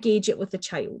to kind of gauge it with the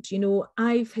child. You know,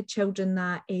 I've had children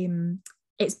that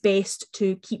it's best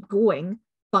to keep going,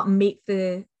 but make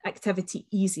the activity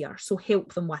easier. So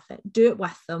help them with it, do it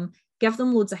with them, give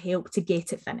them loads of help to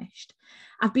get it finished.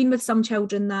 I've been with some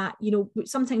children that, you know,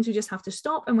 sometimes we just have to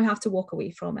stop and we have to walk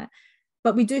away from it.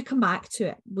 But we do come back to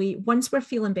it. Once we're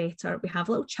feeling better, we have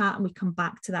a little chat and we come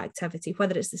back to that activity,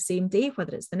 whether it's the same day,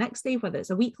 whether it's the next day, whether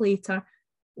it's a week later.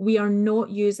 We are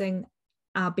not using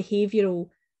a behavioural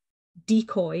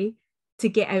decoy to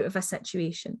get out of a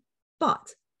situation.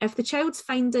 But if the child's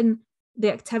finding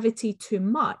the activity too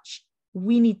much,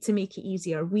 we need to make it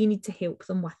easier. We need to help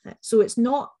them with it. So it's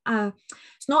not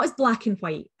as black and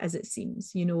white as it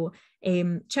seems. You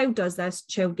know, child does this,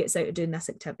 child gets out of doing this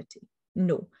activity.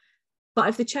 No. But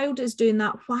if the child is doing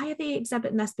that, why are they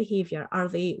exhibiting this behaviour? Are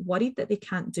they worried that they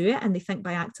can't do it and they think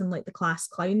by acting like the class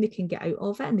clown they can get out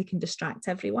of it and they can distract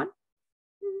everyone?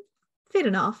 Fair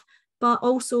enough. But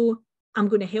also, I'm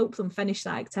going to help them finish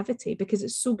that activity because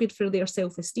it's so good for their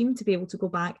self-esteem to be able to go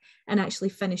back and actually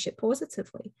finish it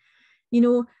positively. You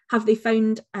know, have they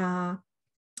found a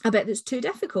bit that's too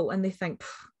difficult and they think,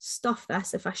 stuff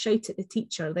this, if I shout at the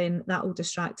teacher, then that will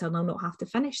distract her and I'll not have to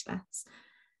finish this.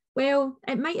 Well,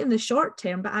 it might in the short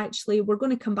term, but actually we're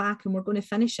going to come back and we're going to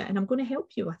finish it and I'm going to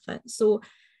help you with it. So,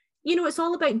 you know, it's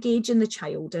all about gauging the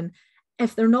child. And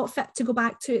if they're not fit to go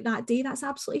back to it that day, that's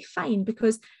absolutely fine,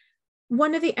 because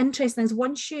one of the interesting things,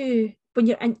 once you when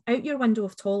you're out your window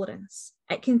of tolerance,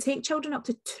 it can take children up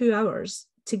to 2 hours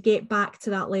to get back to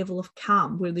that level of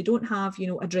calm where they don't have, you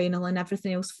know, adrenaline,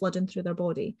 everything else flooding through their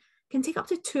body. It can take up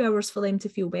to 2 hours for them to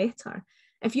feel better.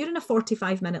 If you're in a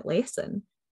 45-minute lesson,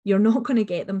 you're not going to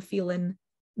get them feeling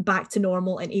back to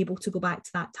normal and able to go back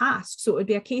to that task. So it would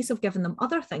be a case of giving them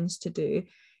other things to do,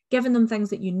 giving them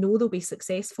things that you know they'll be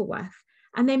successful with,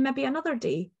 and then maybe another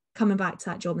day coming back to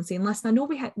that job and saying, listen, I know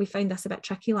we found this a bit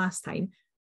tricky last time.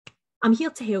 I'm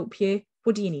here to help you.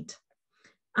 What do you need?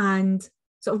 And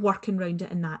sort of working around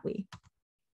it in that way.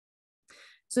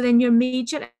 So then your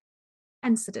major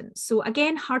incidents. So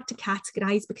again, hard to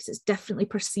categorize because it's differently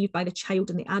perceived by the child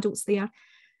and the adults there.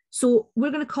 So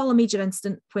we're going to call a major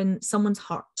incident when someone's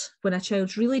hurt, when a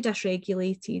child's really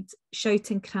dysregulated,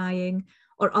 shouting, crying,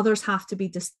 or others have to be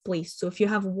displaced. So if you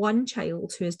have one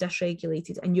child who is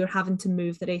dysregulated and you're having to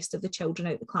move the rest of the children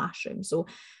out of the classroom. So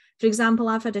for example,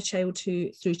 I've had a child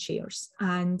who threw chairs,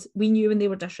 and we knew when they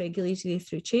were dysregulated, they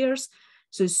threw chairs.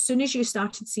 So as soon as you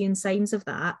started seeing signs of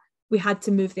that, we had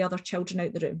to move the other children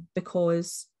out the room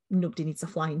because nobody needs a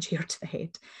flying chair to the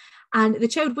head. And the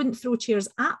child wouldn't throw chairs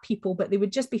at people, but they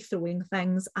would just be throwing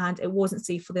things, and it wasn't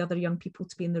safe for the other young people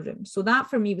to be in the room. So that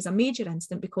for me was a major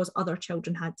incident because other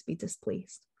children had to be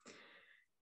displaced.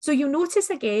 So you'll notice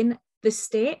again, the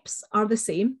steps are the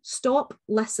same: stop,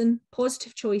 listen,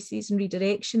 positive choices and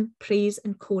redirection, praise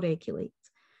and co-regulate.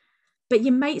 But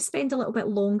you might spend a little bit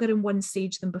longer in one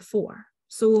stage than before.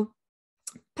 So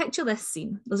picture this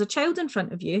scene. There's a child in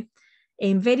front of you,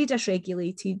 very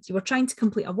dysregulated. You were trying to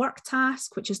complete a work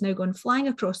task, which has now gone flying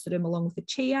across the room along with the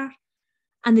chair,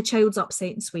 and the child's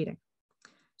upset and swearing.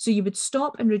 So you would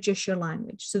stop and reduce your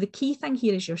language. So the key thing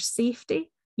here is your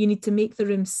safety. You need to make the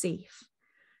room safe.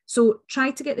 So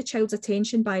try to get the child's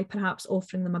attention by perhaps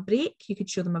offering them a break. You could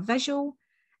show them a visual.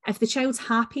 If the child's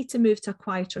happy to move to a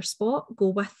quieter spot, go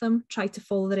with them. Try to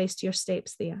follow the rest of your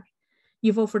steps there.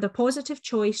 You've offered a positive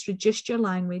choice, reduced your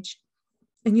language,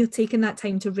 and you're taking that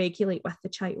time to regulate with the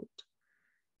child.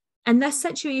 In this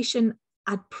situation,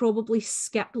 I'd probably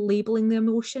skip labeling the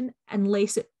emotion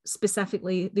unless it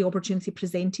specifically the opportunity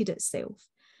presented itself,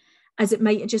 as it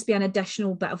might just be an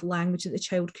additional bit of language that the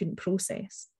child couldn't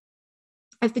process.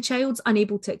 If the child's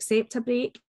unable to accept a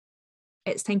break,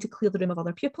 it's time to clear the room of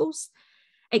other pupils.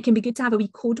 It can be good to have a wee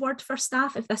code word for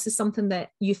staff if this is something that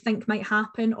you think might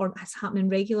happen or is happening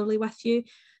regularly with you,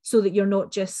 so that you're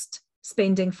not just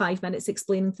spending 5 minutes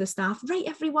explaining to the staff, right,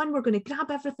 everyone, we're going to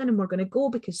grab everything and we're going to go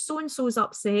because so-and-so is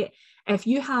upset. If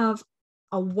you have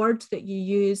a word that you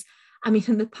use, I mean,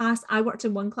 in the past, I worked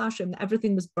in one classroom that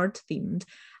everything was bird themed,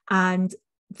 and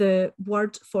the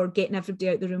word for getting everybody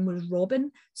out of the room was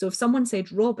robin. So if someone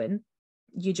said robin,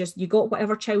 you got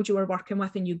whatever child you were working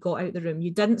with and you got out of the room.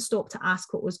 You didn't stop to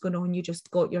ask what was going on. You just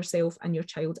got yourself and your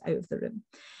child out of the room.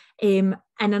 In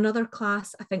another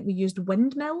class, I think we used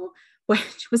windmill,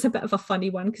 which was a bit of a funny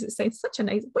one because it sounds such a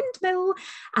nice windmill,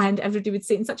 and everybody would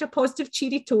say it in such a positive,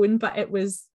 cheery tone, but it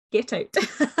was get out,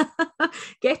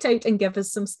 get out and give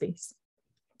us some space.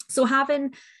 So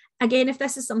again, if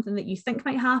this is something that you think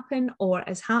might happen or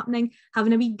is happening,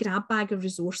 having a wee grab bag of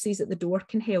resources at the door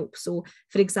can help. So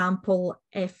for example,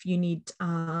 if you need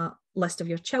a list of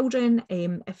your children,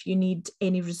 if you need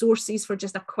any resources for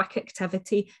just a quick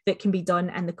activity that can be done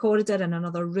in the corridor in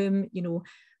another room, you know,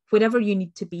 wherever you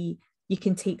need to be, you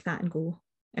can take that and go,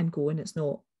 and it's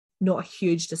not a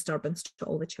huge disturbance to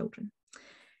all the children.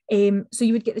 So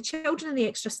you would get the children and the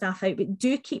extra staff out, but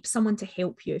do keep someone to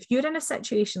help you. If you're in a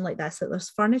situation like this, that there's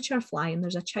furniture flying,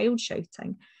 there's a child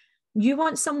shouting, you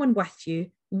want someone with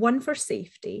you, 1 for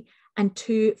safety and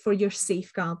 2 for your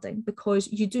safeguarding,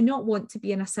 because you do not want to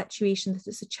be in a situation that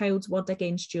it's a child's word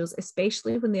against yours,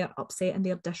 especially when they are upset and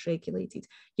they are dysregulated.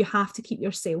 You have to keep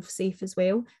yourself safe as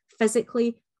well,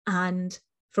 physically and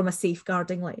from a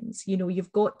safeguarding lens. You know,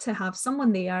 you've got to have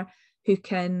someone there who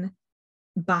can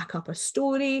back up a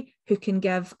story, who can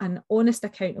give an honest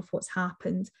account of what's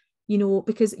happened, you know,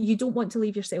 because you don't want to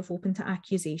leave yourself open to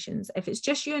accusations. If it's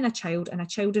just you and a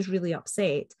child is really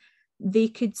upset, they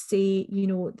could say, you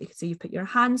know, they could say you put your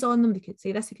hands on them, they could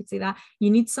say this, they could say that.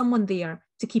 You need someone there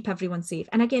to keep everyone safe.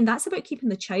 And again, that's about keeping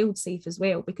the child safe as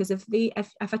well, because if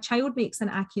a child makes an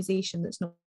accusation that's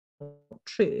not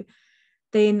true,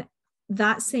 then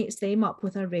that sets them up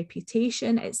with a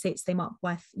reputation. It sets them up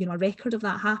with, you know, a record of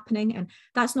that happening. And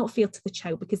that's not fair to the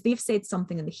child because they've said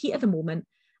something in the heat of the moment.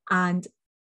 And,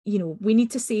 you know, we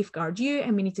need to safeguard you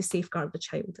and we need to safeguard the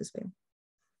child as well.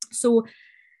 So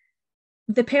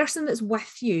the person that's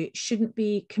with you shouldn't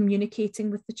be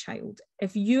communicating with the child.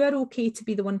 If you are okay to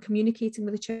be the one communicating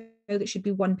with the child, it should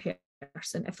be one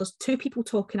person. If there's 2 people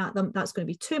talking at them, that's going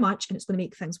to be too much and it's going to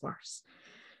make things worse.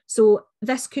 So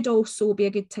this could also be a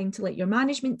good time to let your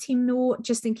management team know,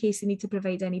 just in case they need to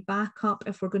provide any backup,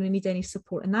 if we're going to need any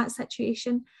support in that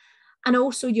situation. And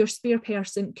also your spare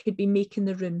person could be making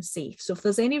the room safe. So if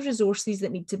there's any resources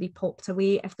that need to be popped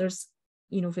away, if there's,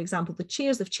 you know, for example, the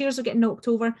chairs, if chairs are getting knocked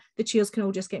over, the chairs can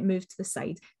all just get moved to the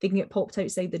side. They can get popped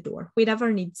outside the door,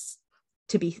 wherever needs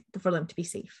to be for them to be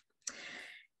safe.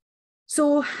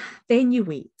 So then you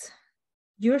wait.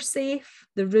 You're safe,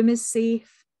 the room is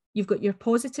safe, you've got your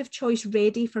positive choice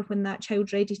ready for when that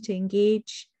child's ready to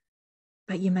engage,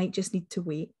 but you might just need to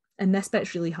wait. And this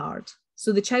bit's really hard.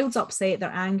 So the child's upset, they're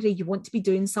angry, you want to be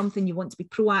doing something, you want to be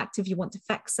proactive, you want to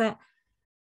fix it.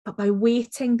 But by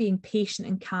waiting, being patient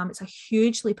and calm, it's a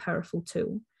hugely powerful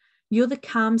tool. You're the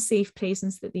calm, safe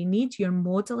presence that they need. You're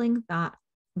modeling that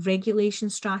regulation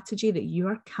strategy, that you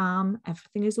are calm,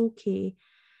 everything is okay.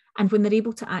 And when they're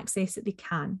able to access it, they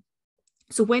can.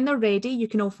 So when they're ready, you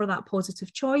can offer that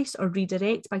positive choice or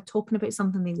redirect by talking about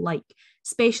something they like,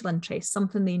 special interest,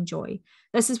 something they enjoy.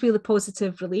 This is where the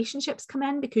positive relationships come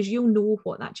in, because you'll know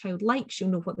what that child likes,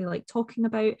 you'll know what they like talking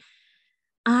about.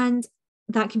 And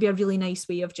that can be a really nice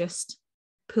way of just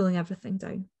pulling everything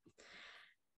down.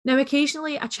 Now,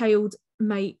 occasionally a child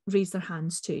might raise their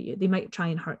hands to you. They might try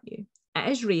and hurt you. It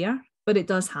is rare, but it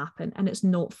does happen, and it's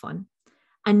not fun.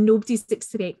 And nobody's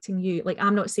expecting you, like,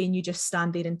 I'm not saying you just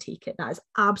stand there and take it. That is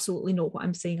absolutely not what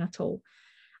I'm saying at all.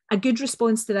 A good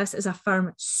response to this is a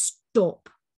firm stop,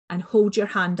 and hold your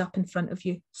hand up in front of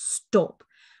you. Stop.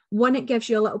 One, it gives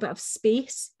you a little bit of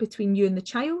space between you and the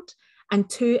child. And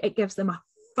two, it gives them a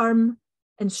firm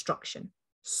instruction.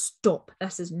 Stop.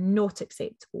 This is not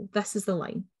acceptable. This is the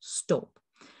line. Stop.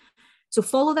 So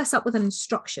follow this up with an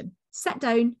instruction. Sit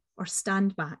down or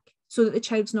stand back, so that the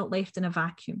child's not left in a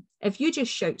vacuum. If you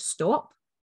just shout stop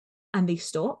and they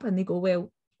stop and they go,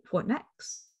 well, what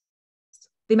next?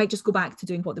 They might just go back to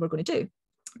doing what they were going to do.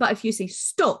 But if you say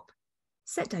stop,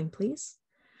 sit down, please.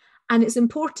 And it's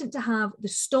important to have the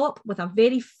stop with a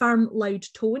very firm, loud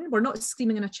tone. We're not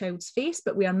screaming in a child's face,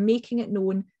 but we are making it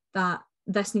known that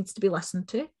this needs to be listened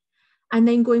to. And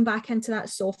then going back into that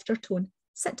softer tone,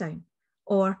 sit down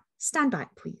or stand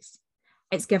back, please.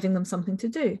 It's giving them something to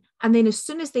do. And then as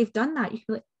soon as they've done that, you can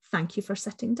be like, thank you for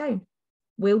sitting down.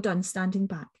 Well done, standing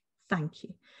back. Thank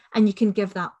you. And you can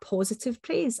give that positive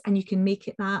praise, and you can make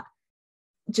it that,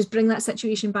 just bring that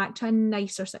situation back to a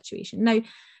nicer situation. Now,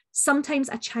 sometimes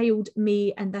a child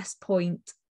may, in this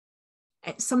point,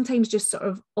 it sometimes just sort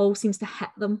of all seems to hit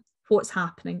them what's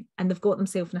happening, and they've got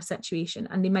themselves in a situation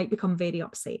and they might become very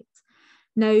upset.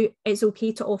 Now, it's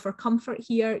okay to offer comfort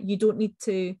here. You don't need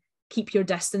to keep your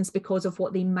distance because of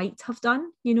what they might have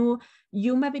done. You know,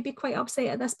 you'll maybe be quite upset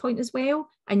at this point as well,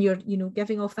 and you're, you know,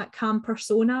 giving off that calm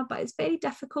persona, but it's very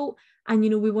difficult. And, you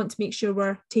know, we want to make sure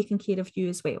we're taking care of you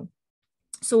as well.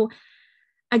 So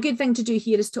a good thing to do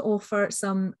here is to offer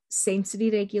some sensory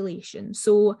regulation.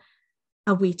 So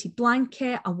a weighted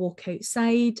blanket, a walk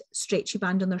outside, stretchy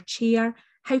band on their chair.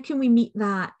 How can we meet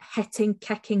that hitting,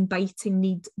 kicking, biting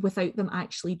need without them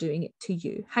actually doing it to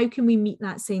you? How can we meet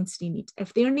that sensory need?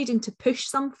 If they're needing to push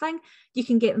something, you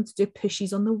can get them to do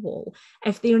pushes on the wall.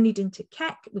 If they're needing to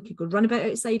kick, we could go run about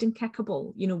outside and kick a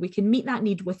ball. You know, we can meet that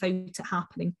need without it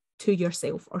happening to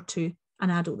yourself or to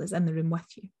an adult that's in the room with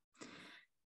you.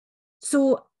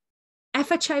 So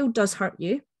if a child does hurt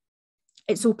you,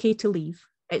 it's okay to leave.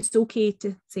 It's okay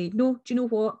to say, no, do you know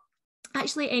what?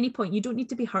 Actually, at any point, you don't need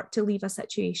to be hurt to leave a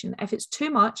situation. If it's too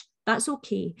much, that's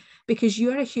okay, because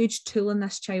you're a huge tool in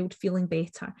this child feeling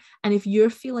better. And if you're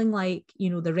feeling like, you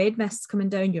know, the red mist's coming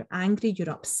down, you're angry, you're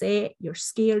upset, you're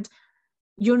scared,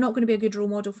 you're not going to be a good role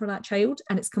model for that child.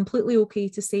 And it's completely okay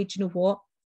to say, do you know what?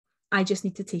 I just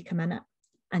need to take a minute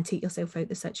and take yourself out of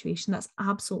the situation. That's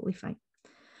absolutely fine.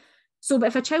 So, but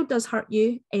if a child does hurt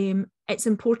you, it's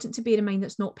important to bear in mind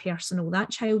it's not personal.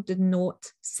 That child did not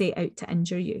set out to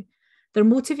injure you. Their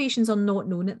motivations are not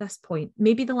known at this point.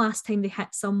 Maybe the last time they hit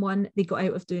someone, they got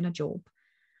out of doing a job,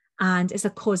 and it's a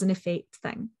cause and effect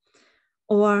thing.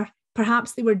 Or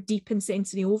perhaps they were deep in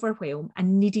sensory overwhelm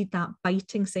and needed that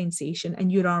biting sensation,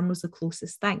 and your arm was the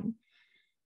closest thing.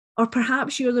 Or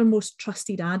perhaps you're their most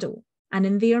trusted adult, and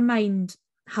in their mind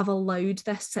have allowed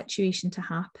this situation to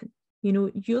happen. You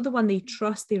know, you're the one they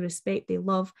trust, they respect, they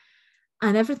love,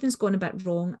 and everything's gone a bit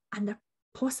wrong, and they're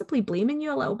possibly blaming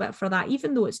you a little bit for that,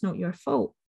 even though it's not your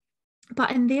fault.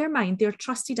 But in their mind, their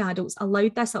trusted adults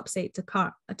allowed this upset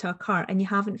to occur, and you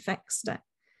haven't fixed it.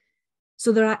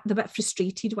 So they're a bit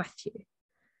frustrated with you.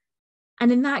 And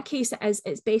in that case,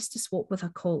 it's best to swap with a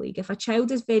colleague. If a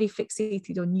child is very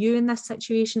fixated on you in this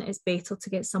situation, it's better to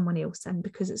get someone else in,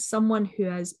 because it's someone who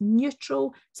is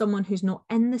neutral, someone who's not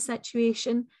in the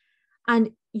situation,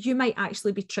 And you might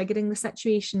actually be triggering the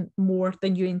situation more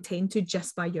than you intend to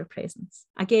just by your presence.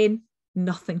 Again,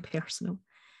 nothing personal.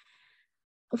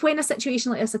 When a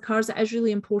situation like this occurs, it is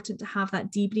really important to have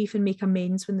that debrief and make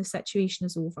amends when the situation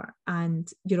is over and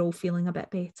you're all feeling a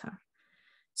bit better.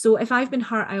 So if I've been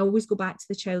hurt, I always go back to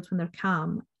the child when they're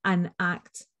calm and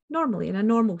act normally in a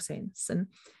normal sense. And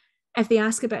if they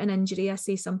ask about an injury, I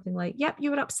say something like, yep,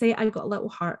 you were upset, I got a little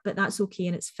hurt, but that's okay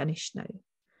and it's finished now.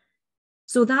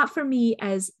 So that for me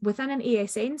is, within an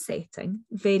ASN setting,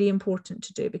 very important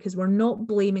to do, because we're not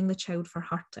blaming the child for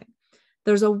hurting.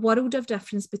 There's a world of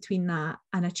difference between that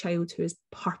and a child who is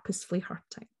purposefully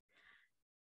hurting.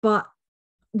 But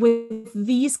with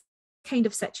these kind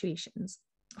of situations,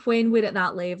 when we're at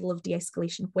that level of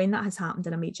de-escalation, when that has happened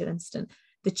in a major incident,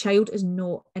 the child is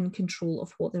not in control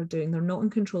of what they're doing. They're not in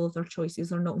control of their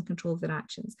choices. They're not in control of their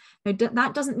actions. Now,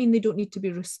 that doesn't mean they don't need to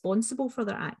be responsible for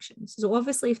their actions. So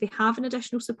obviously, if they have an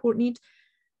additional support need,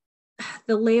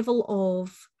 the level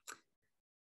of,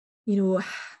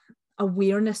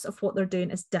 awareness of what they're doing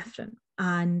is different.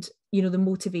 And, the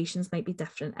motivations might be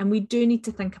different. And we do need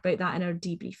to think about that in our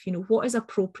debrief. What is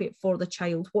appropriate for the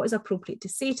child? What is appropriate to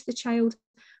say to the child?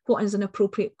 What is an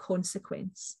appropriate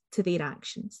consequence to their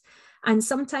actions? And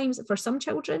sometimes for some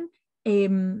children,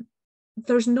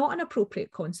 there's not an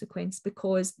appropriate consequence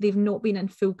because they've not been in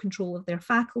full control of their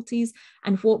faculties.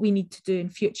 And what we need to do in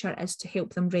future is to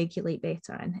help them regulate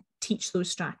better and teach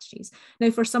those strategies. Now,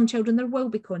 for some children, there will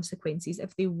be consequences.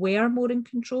 If they were more in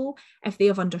control, if they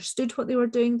have understood what they were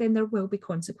doing, then there will be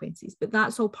consequences. But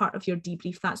that's all part of your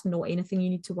debrief. That's not anything you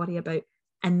need to worry about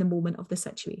in the moment of the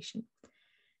situation.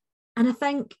 And I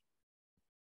think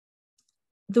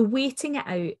the waiting it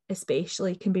out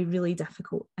especially can be really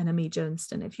difficult in a major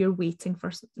incident. If you're waiting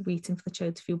for the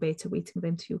child to feel better, waiting for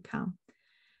them to feel calm,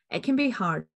 it can be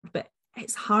hard, but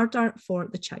it's harder for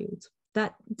the child,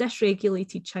 that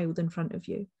dysregulated child in front of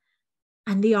you.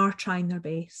 And they are trying their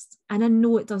best. And I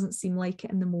know it doesn't seem like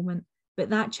it in the moment, but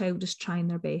that child is trying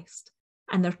their best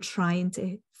and they're trying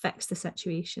to fix the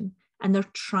situation and they're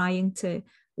trying to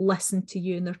listen to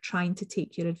you and they're trying to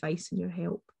take your advice and your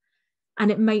help. And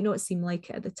it might not seem like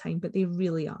it at the time, but they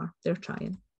really are. They're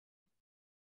trying.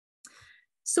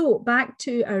 So back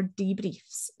to our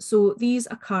debriefs. So these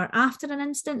occur after an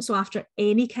incident. So after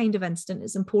any kind of incident,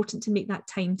 it's important to make that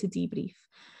time to debrief.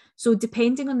 So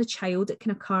depending on the child, it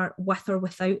can occur with or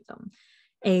without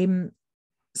them.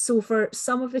 So for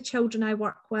some of the children I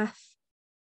work with,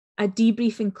 a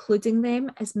debrief including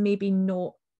them is maybe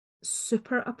not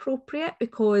super appropriate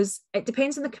because it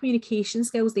depends on the communication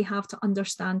skills they have to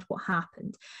understand what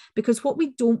happened. Because what we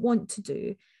don't want to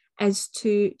do is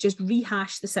to just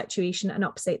rehash the situation and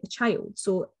upset the child.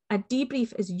 So a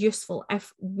debrief is useful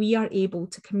if we are able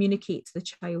to communicate to the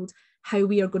child how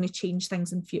we are going to change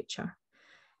things in future.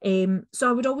 So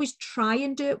I would always try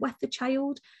and do it with the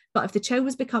child, but if the child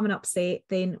was becoming upset,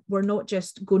 then we're not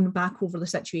just going back over the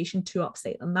situation to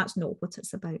upset them. That's not what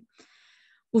it's about.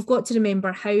 We've got to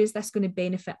remember, how is this going to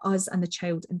benefit us and the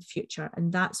child in future?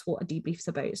 And that's what a debrief is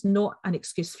about. It's not an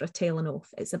excuse for a telling off.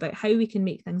 It's about how we can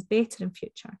make things better in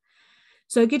future.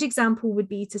 So a good example would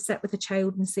be to sit with a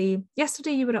child and say,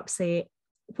 yesterday you were upset.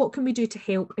 What can we do to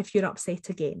help if you're upset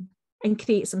again? And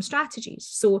create some strategies.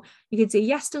 So you could say,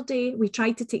 yesterday we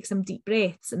tried to take some deep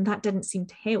breaths and that didn't seem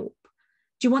to help.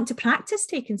 Do you want to practice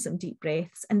taking some deep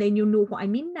breaths? And then you'll know what I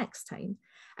mean next time.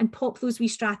 And pop those wee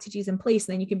strategies in place.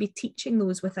 And then you can be teaching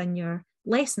those within your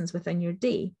lessons, within your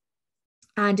day.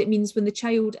 And it means when the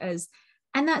child is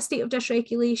in that state of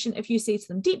dysregulation, if you say to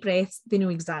them deep breaths, they know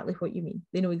exactly what you mean.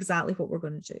 They know exactly what we're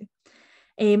going to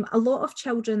do. A lot of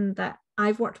children that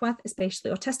I've worked with,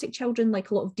 especially autistic children, like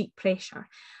a lot of deep pressure.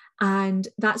 And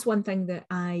that's one thing that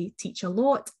I teach a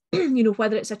lot,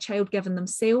 whether it's a child giving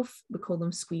themselves, we call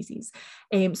them squeezes.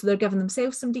 So they're giving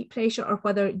themselves some deep pressure, or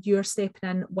whether you're stepping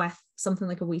in with something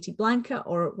like a weighted blanket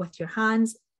or with your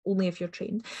hands, only if you're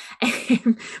trained.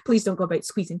 Please don't go about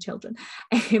squeezing children.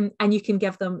 And you can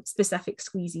give them specific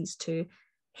squeezes to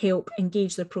help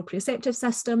engage their proprioceptive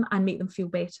system and make them feel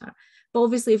better. But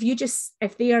obviously,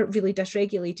 if they are really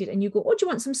dysregulated and you go, oh, do you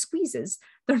want some squeezes?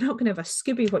 They're not going to have a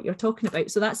Scooby what you're talking about.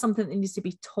 So that's something that needs to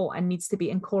be taught and needs to be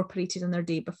incorporated in their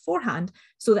day beforehand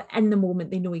so that in the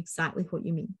moment they know exactly what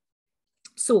you mean.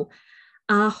 So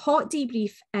a hot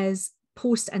debrief is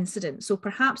post-incident. So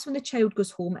perhaps when the child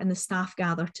goes home and the staff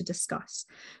gather to discuss.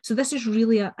 So this is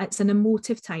really it's an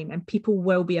emotive time and people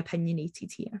will be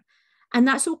opinionated here. And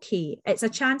that's okay. It's a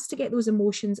chance to get those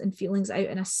emotions and feelings out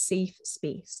in a safe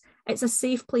space. It's a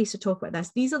safe place to talk about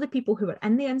this. These are the people who are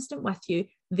in the incident with you.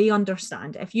 They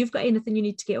understand. If you've got anything you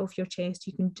need to get off your chest,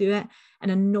 you can do it in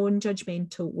a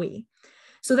non-judgmental way.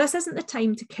 So this isn't the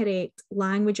time to correct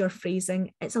language or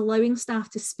phrasing. It's allowing staff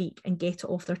to speak and get it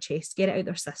off their chest, get it out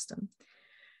their system.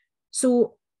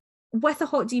 So with a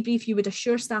hot debrief, you would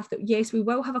assure staff that, yes, we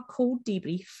will have a cold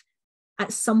debrief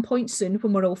at some point soon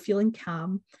when we're all feeling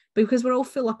calm, because we're all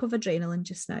full up of adrenaline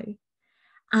just now.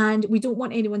 And we don't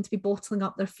want anyone to be bottling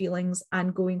up their feelings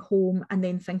and going home and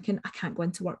then thinking, I can't go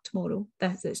into work tomorrow.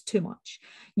 It's too much.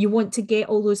 You want to get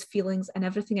all those feelings and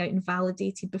everything out and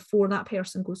validated before that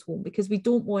person goes home, because we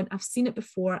don't want, I've seen it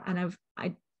before, and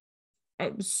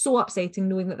it was so upsetting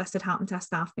knowing that this had happened to a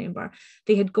staff member.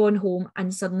 They had gone home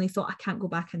and suddenly thought, I can't go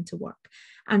back into work.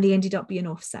 And they ended up being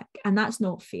off sick. And that's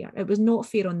not fair. It was not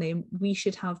fair on them. We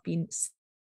should have been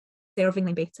serving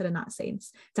them better in that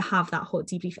sense, to have that hot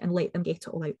debrief and let them get it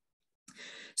all out.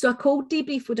 So a cold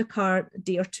debrief would occur a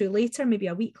day or two later, maybe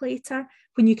a week later,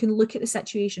 when you can look at the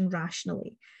situation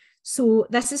rationally. So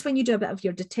this is when you do a bit of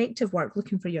your detective work,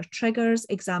 looking for your triggers,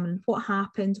 examining what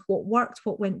happened, what worked,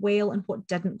 what went well, and what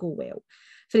didn't go well.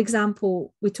 For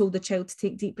example, we told the child to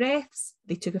take deep breaths.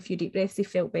 They took a few deep breaths, they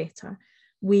felt better.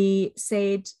 We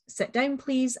said, sit down,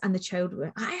 please. And the child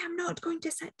went, I am not going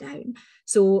to sit down.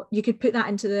 So you could put that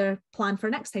into their plan for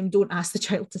next time. Don't ask the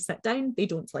child to sit down. They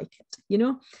don't like it, you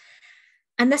know?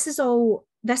 And this is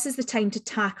the time to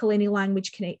tackle any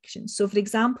language connections. So for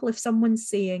example, if someone's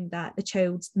saying that the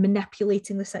child's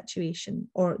manipulating the situation,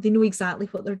 or they know exactly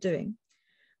what they're doing,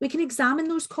 we can examine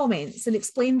those comments and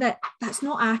explain that that's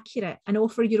not accurate and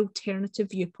offer your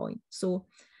alternative viewpoint. So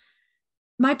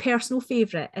my personal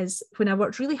favourite is when I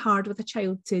worked really hard with a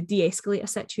child to de-escalate a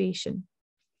situation.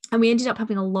 And we ended up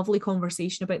having a lovely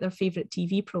conversation about their favourite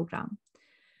TV programme.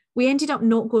 We ended up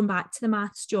not going back to the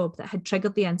maths job that had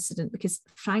triggered the incident, because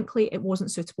frankly, it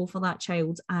wasn't suitable for that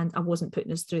child and I wasn't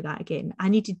putting us through that again. I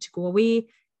needed to go away,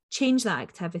 change that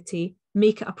activity,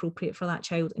 make it appropriate for that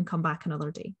child and come back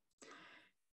another day.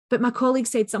 But my colleague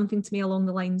said something to me along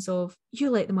the lines of,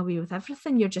 you let them away with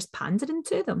everything, you're just pandering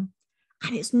to them.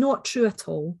 And it's not true at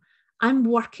all. I'm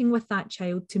working with that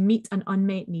child to meet an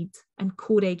unmet need and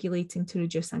co-regulating to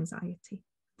reduce anxiety.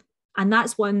 And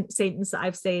that's one sentence that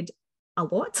I've said a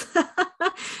lot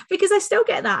because I still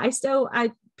get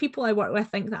that. People I work with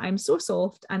think that I'm so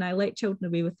soft and I let children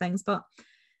away with things, but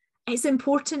it's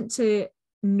important to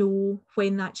know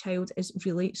when that child is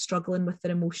really struggling with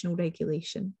their emotional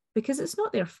regulation, because it's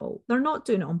not their fault. They're not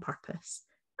doing it on purpose.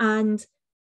 And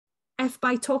if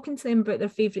by talking to them about their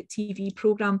favourite TV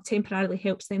programme temporarily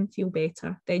helps them feel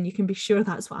better, then you can be sure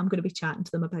that's what I'm going to be chatting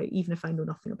to them about, even if I know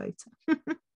nothing about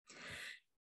it.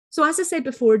 So as I said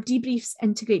before, debriefs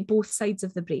integrate both sides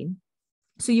of the brain.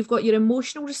 So you've got your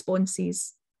emotional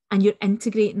responses and you're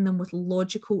integrating them with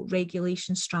logical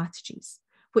regulation strategies,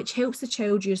 which helps the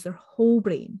child use their whole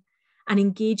brain and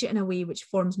engage it in a way which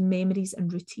forms memories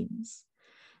and routines.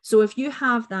 So if you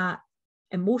have that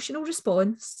emotional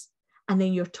response, and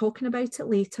then you're talking about it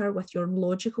later with your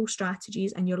logical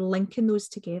strategies and you're linking those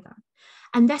together.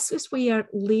 And this is where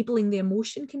labeling the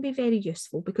emotion can be very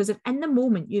useful, because if in the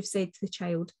moment you've said to the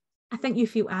child, I think you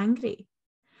feel angry.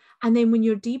 And then when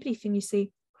you're debriefing, you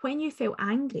say, when you felt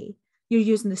angry, you're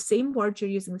using the same words, you're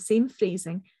using the same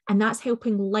phrasing, and that's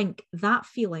helping link that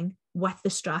feeling with the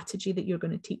strategy that you're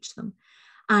going to teach them.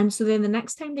 And so then the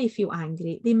next time they feel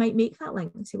angry, they might make that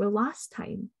link and say, well, last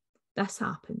time this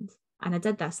happened, and I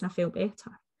did this and I felt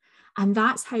better. And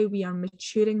that's how we are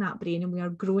maturing that brain, and we are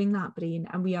growing that brain,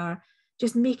 and we are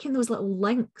just making those little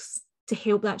links to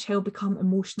help that child become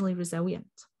emotionally resilient.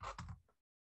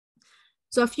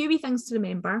 So a few wee things to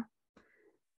remember.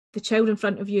 The child in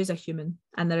front of you is a human,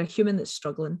 and they're a human that's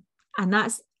struggling. And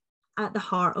that's at the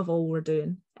heart of all we're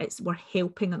doing. We're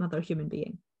helping another human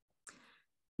being.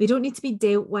 They don't need to be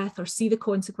dealt with or see the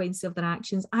consequences of their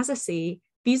actions. As I say,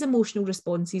 these emotional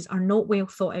responses are not well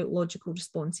thought out logical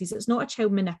responses. It's not a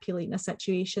child manipulating a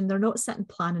situation. They're not sitting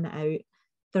planning it out.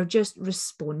 They're just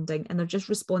responding, and they're just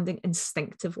responding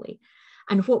instinctively.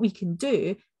 And what we can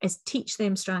do is teach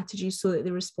them strategies so that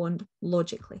they respond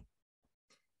logically.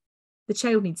 The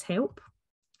child needs help.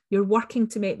 You're working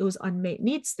to meet those unmet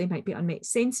needs. They might be unmet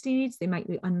sensory needs. They might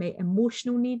be unmet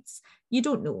emotional needs. You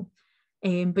don't know,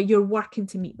 but you're working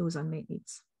to meet those unmet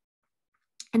needs.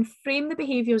 And frame the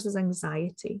behaviours as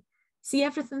anxiety. See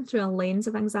everything through a lens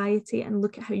of anxiety and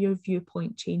look at how your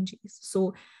viewpoint changes.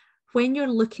 So when you're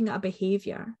looking at a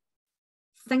behaviour,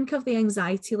 think of the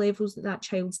anxiety levels that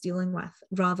child's dealing with,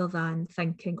 rather than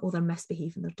thinking, oh, they're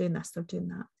misbehaving, they're doing this, they're doing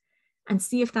that. And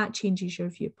see if that changes your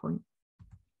viewpoint.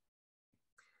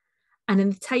 And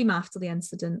in the time after the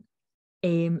incident,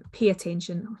 pay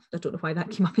attention. I don't know why that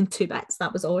came up in 2 bits,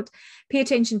 that was odd. Pay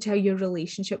attention to how your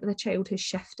relationship with a child has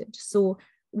shifted. So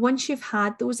once you've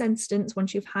had those incidents,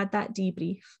 once you've had that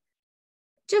debrief,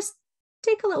 just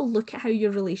take a little look at how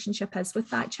your relationship is with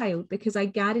that child, because I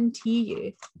guarantee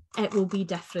you it will be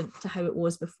different to how it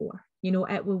was before. You know,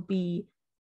 it will be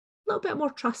a little bit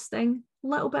more trusting, a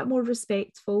little bit more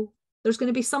respectful. There's going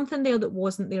to be something there that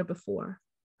wasn't there before.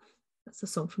 That's a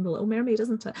song from The Little Mermaid,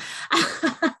 isn't it?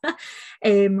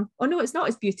 Oh no, it's not.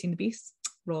 It's Beauty and the Beast.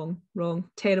 Wrong,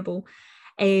 terrible.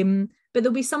 But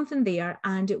there'll be something there,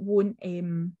 and it won't.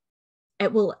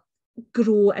 It will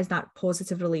grow as that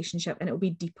positive relationship, and it'll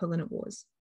be deeper than it was.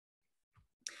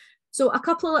 So a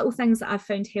couple of little things that I've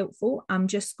found helpful. I'm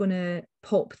just going to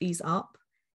pop these up.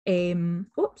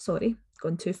 Oh, sorry,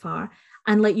 gone too far.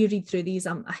 And let you read through these.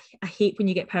 I hate when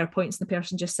you get PowerPoints and the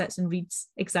person just sits and reads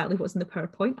exactly what's in the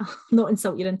PowerPoint. I'll not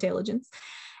insult your intelligence.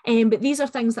 But these are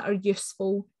things that are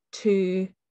useful to,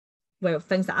 well,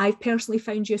 things that I've personally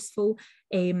found useful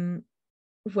when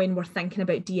we're thinking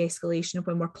about de-escalation,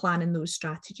 when we're planning those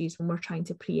strategies, when we're trying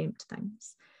to preempt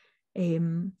things.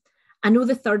 I know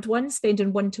the third one,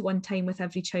 spending one-to-one time with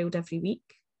every child every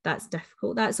week. That's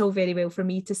difficult. That's all very well for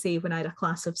me to say when I had a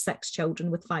class of 6 children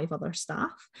with 5 other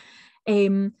staff.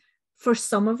 For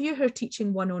some of you who are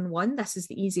teaching one-on-one, this is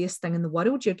the easiest thing in the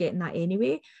world. You're getting that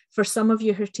anyway. For some of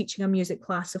you who are teaching a music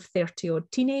class of 30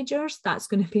 odd teenagers, that's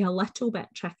going to be a little bit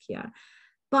trickier.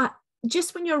 But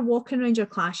just when you're walking around your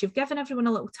class, you've given everyone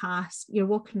a little task, you're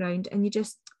walking around and you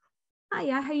just,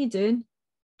 hiya, how you doing?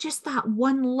 Just that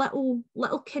one little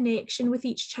connection with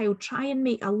each child. Try and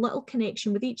make a little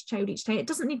connection with each child each time. It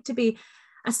doesn't need to be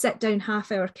a sit down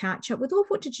half-hour catch up with, oh,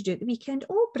 what did you do at the weekend?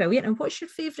 Oh, brilliant. And what's your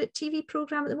favourite TV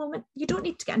programme at the moment? You don't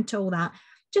need to get into all that.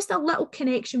 Just a little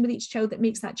connection with each child that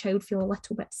makes that child feel a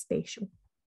little bit special.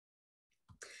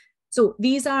 So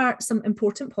these are some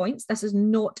important points. This is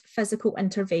not physical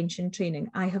intervention training.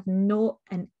 I have not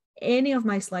in any of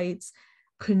my slides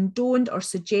condoned or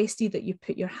suggested that you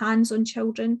put your hands on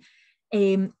children.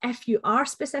 If you are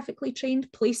specifically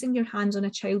trained, placing your hands on a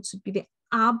child should be the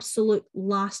absolute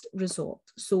last resort.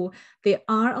 So there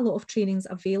are a lot of trainings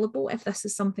available if this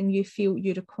is something you feel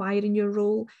you require in your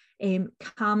role.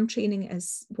 CAM training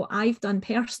is what I've done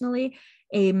personally.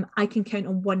 I can count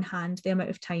on one hand the amount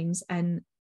of times in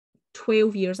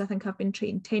 12 years, I think I've been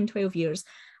trained, 10, 12 years,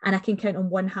 and I can count on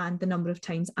one hand the number of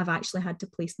times I've actually had to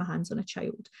place my hands on a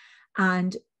child.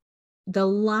 And the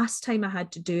last time I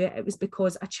had to do it, it was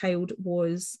because a child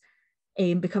was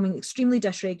becoming extremely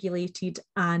dysregulated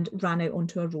and ran out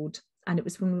onto a road. And it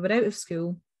was when we were out of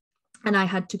school and I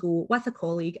had to go with a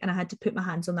colleague and I had to put my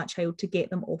hands on that child to get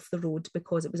them off the road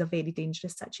because it was a very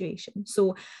dangerous situation.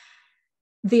 So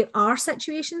there are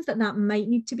situations that might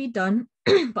need to be done,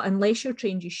 but unless you're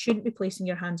trained, you shouldn't be placing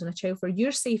your hands on a child for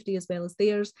your safety as well as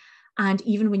theirs. And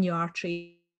even when you are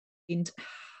trained,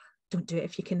 don't do it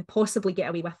if you can possibly get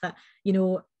away with it. You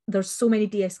know, there's so many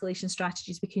de-escalation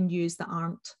strategies we can use that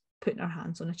aren't putting our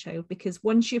hands on a child, because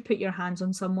once you put your hands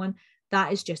on someone,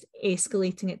 that is just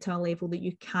escalating it to a level that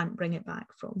you can't bring it back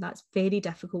from. That's very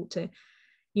difficult to,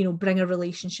 you know, bring a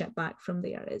relationship back from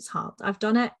there. It's hard. I've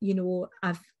done it, you know,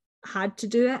 I've had to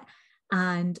do it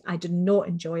and I did not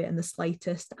enjoy it in the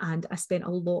slightest. And I spent a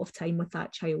lot of time with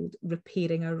that child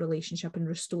repairing our relationship and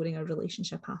restoring our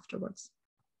relationship afterwards.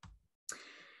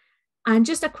 And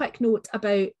just a quick note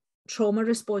about trauma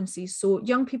responses. So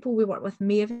young people we work with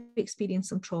may have experienced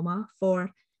some trauma.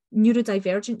 For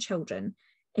neurodivergent children,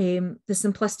 the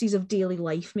simplicities of daily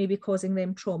life may be causing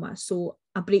them trauma. So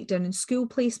a breakdown in school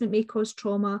placement may cause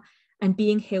trauma, and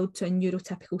being held to a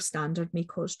neurotypical standard may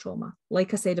cause trauma.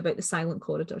 Like I said about the silent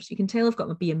corridors, you can tell I've got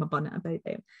my bee in my bonnet about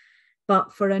them.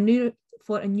 But for a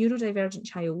neurodivergent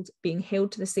child, being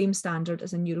held to the same standard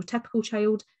as a neurotypical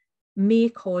child may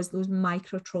cause those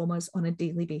micro traumas on a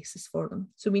daily basis for them.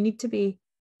 So we need to be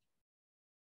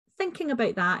thinking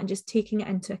about that and just taking it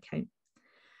into account.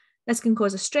 This can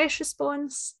cause a stress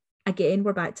response. Again,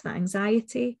 we're back to that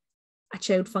anxiety. A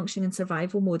child functioning in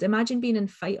survival mode. Imagine being in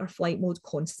fight or flight mode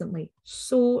constantly.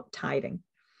 So tiring.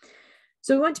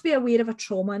 So we want to be aware of a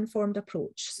trauma-informed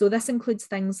approach. So this includes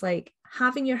things like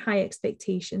having your high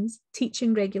expectations,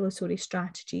 teaching regulatory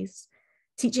strategies,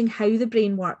 teaching how the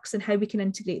brain works and how we can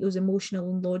integrate those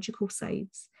emotional and logical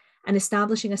sides, and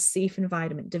establishing a safe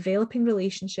environment, developing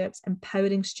relationships,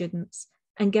 empowering students,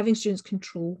 and giving students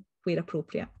control where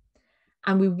appropriate.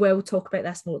 And we will talk about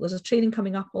this more. There's a training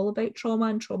coming up all about trauma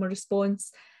and trauma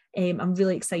response. I'm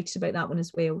really excited about that one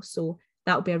as well. So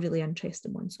that'll be a really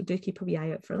interesting one. So do keep a wee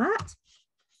eye out for that.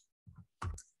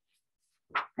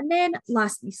 And then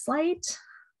last wee slide.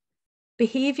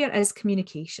 Behaviour is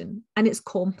communication, and it's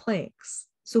complex.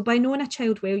 So by knowing a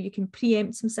child well, you can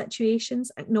preempt some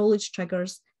situations, acknowledge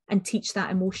triggers, and teach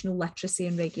that emotional literacy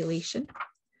and regulation.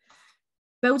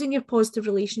 building your positive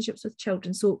relationships with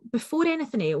children. So before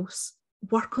anything else,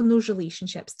 work on those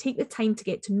relationships. Take the time to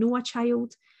get to know a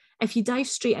child. If you dive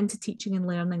straight into teaching and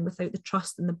learning without the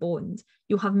trust and the bond,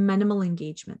 you'll have minimal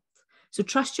engagement. So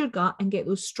trust your gut and get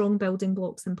those strong building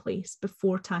blocks in place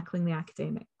before tackling the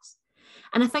academics.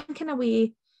 And I think in a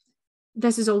way,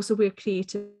 this is also where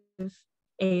creative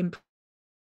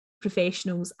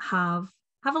professionals have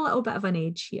a little bit of an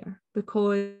edge here,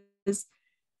 because it's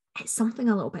something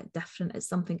a little bit different. It's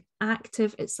something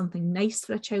active. It's something nice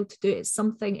for a child to do. It's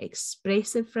something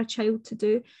expressive for a child to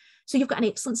do. So you've got an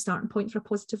excellent starting point for a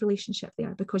positive relationship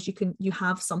there, because you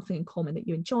have something in common that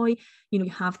you enjoy. You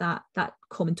have that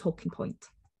common talking point.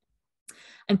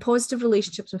 And positive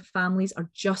relationships with families are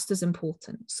just as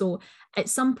important. So at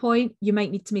some point, you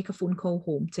might need to make a phone call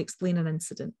home to explain an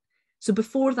incident. So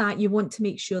before that, you want to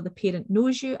make sure the parent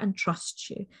knows you and trusts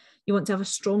you. You want to have a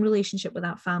strong relationship with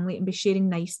that family and be sharing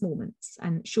nice moments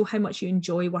and show how much you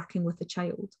enjoy working with the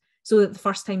child, so that the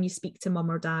first time you speak to mum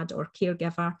or dad or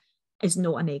caregiver is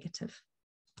not a negative.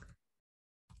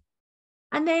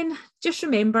 And then just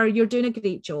remember, you're doing a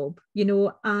great job.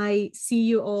 I see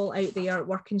you all out there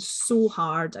working so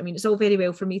hard. I mean, it's all very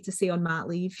well for me to say on mat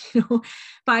leave, but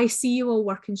I see you all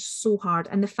working so hard.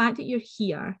 And the fact that you're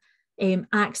here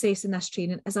accessing this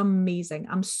training is amazing.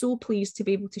 I'm so pleased to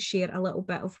be able to share a little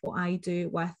bit of what I do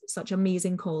with such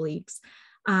amazing colleagues.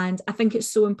 And I think it's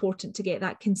so important to get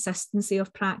that consistency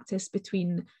of practice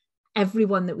between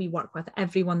everyone that we work with,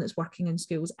 everyone that's working in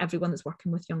schools, everyone that's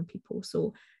working with young people.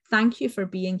 So thank you for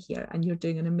being here, and you're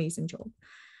doing an amazing job.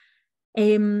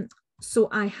 So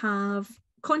I have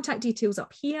contact details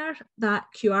up here. That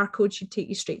QR code should take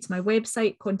you straight to my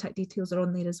website. Contact details are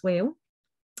on there as well.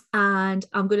 And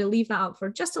I'm going to leave that up for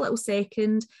just a little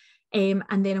second, and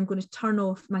then I'm going to turn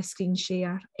off my screen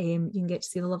share. You can get to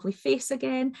see the lovely face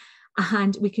again,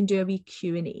 and we can do a wee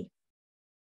Q&A.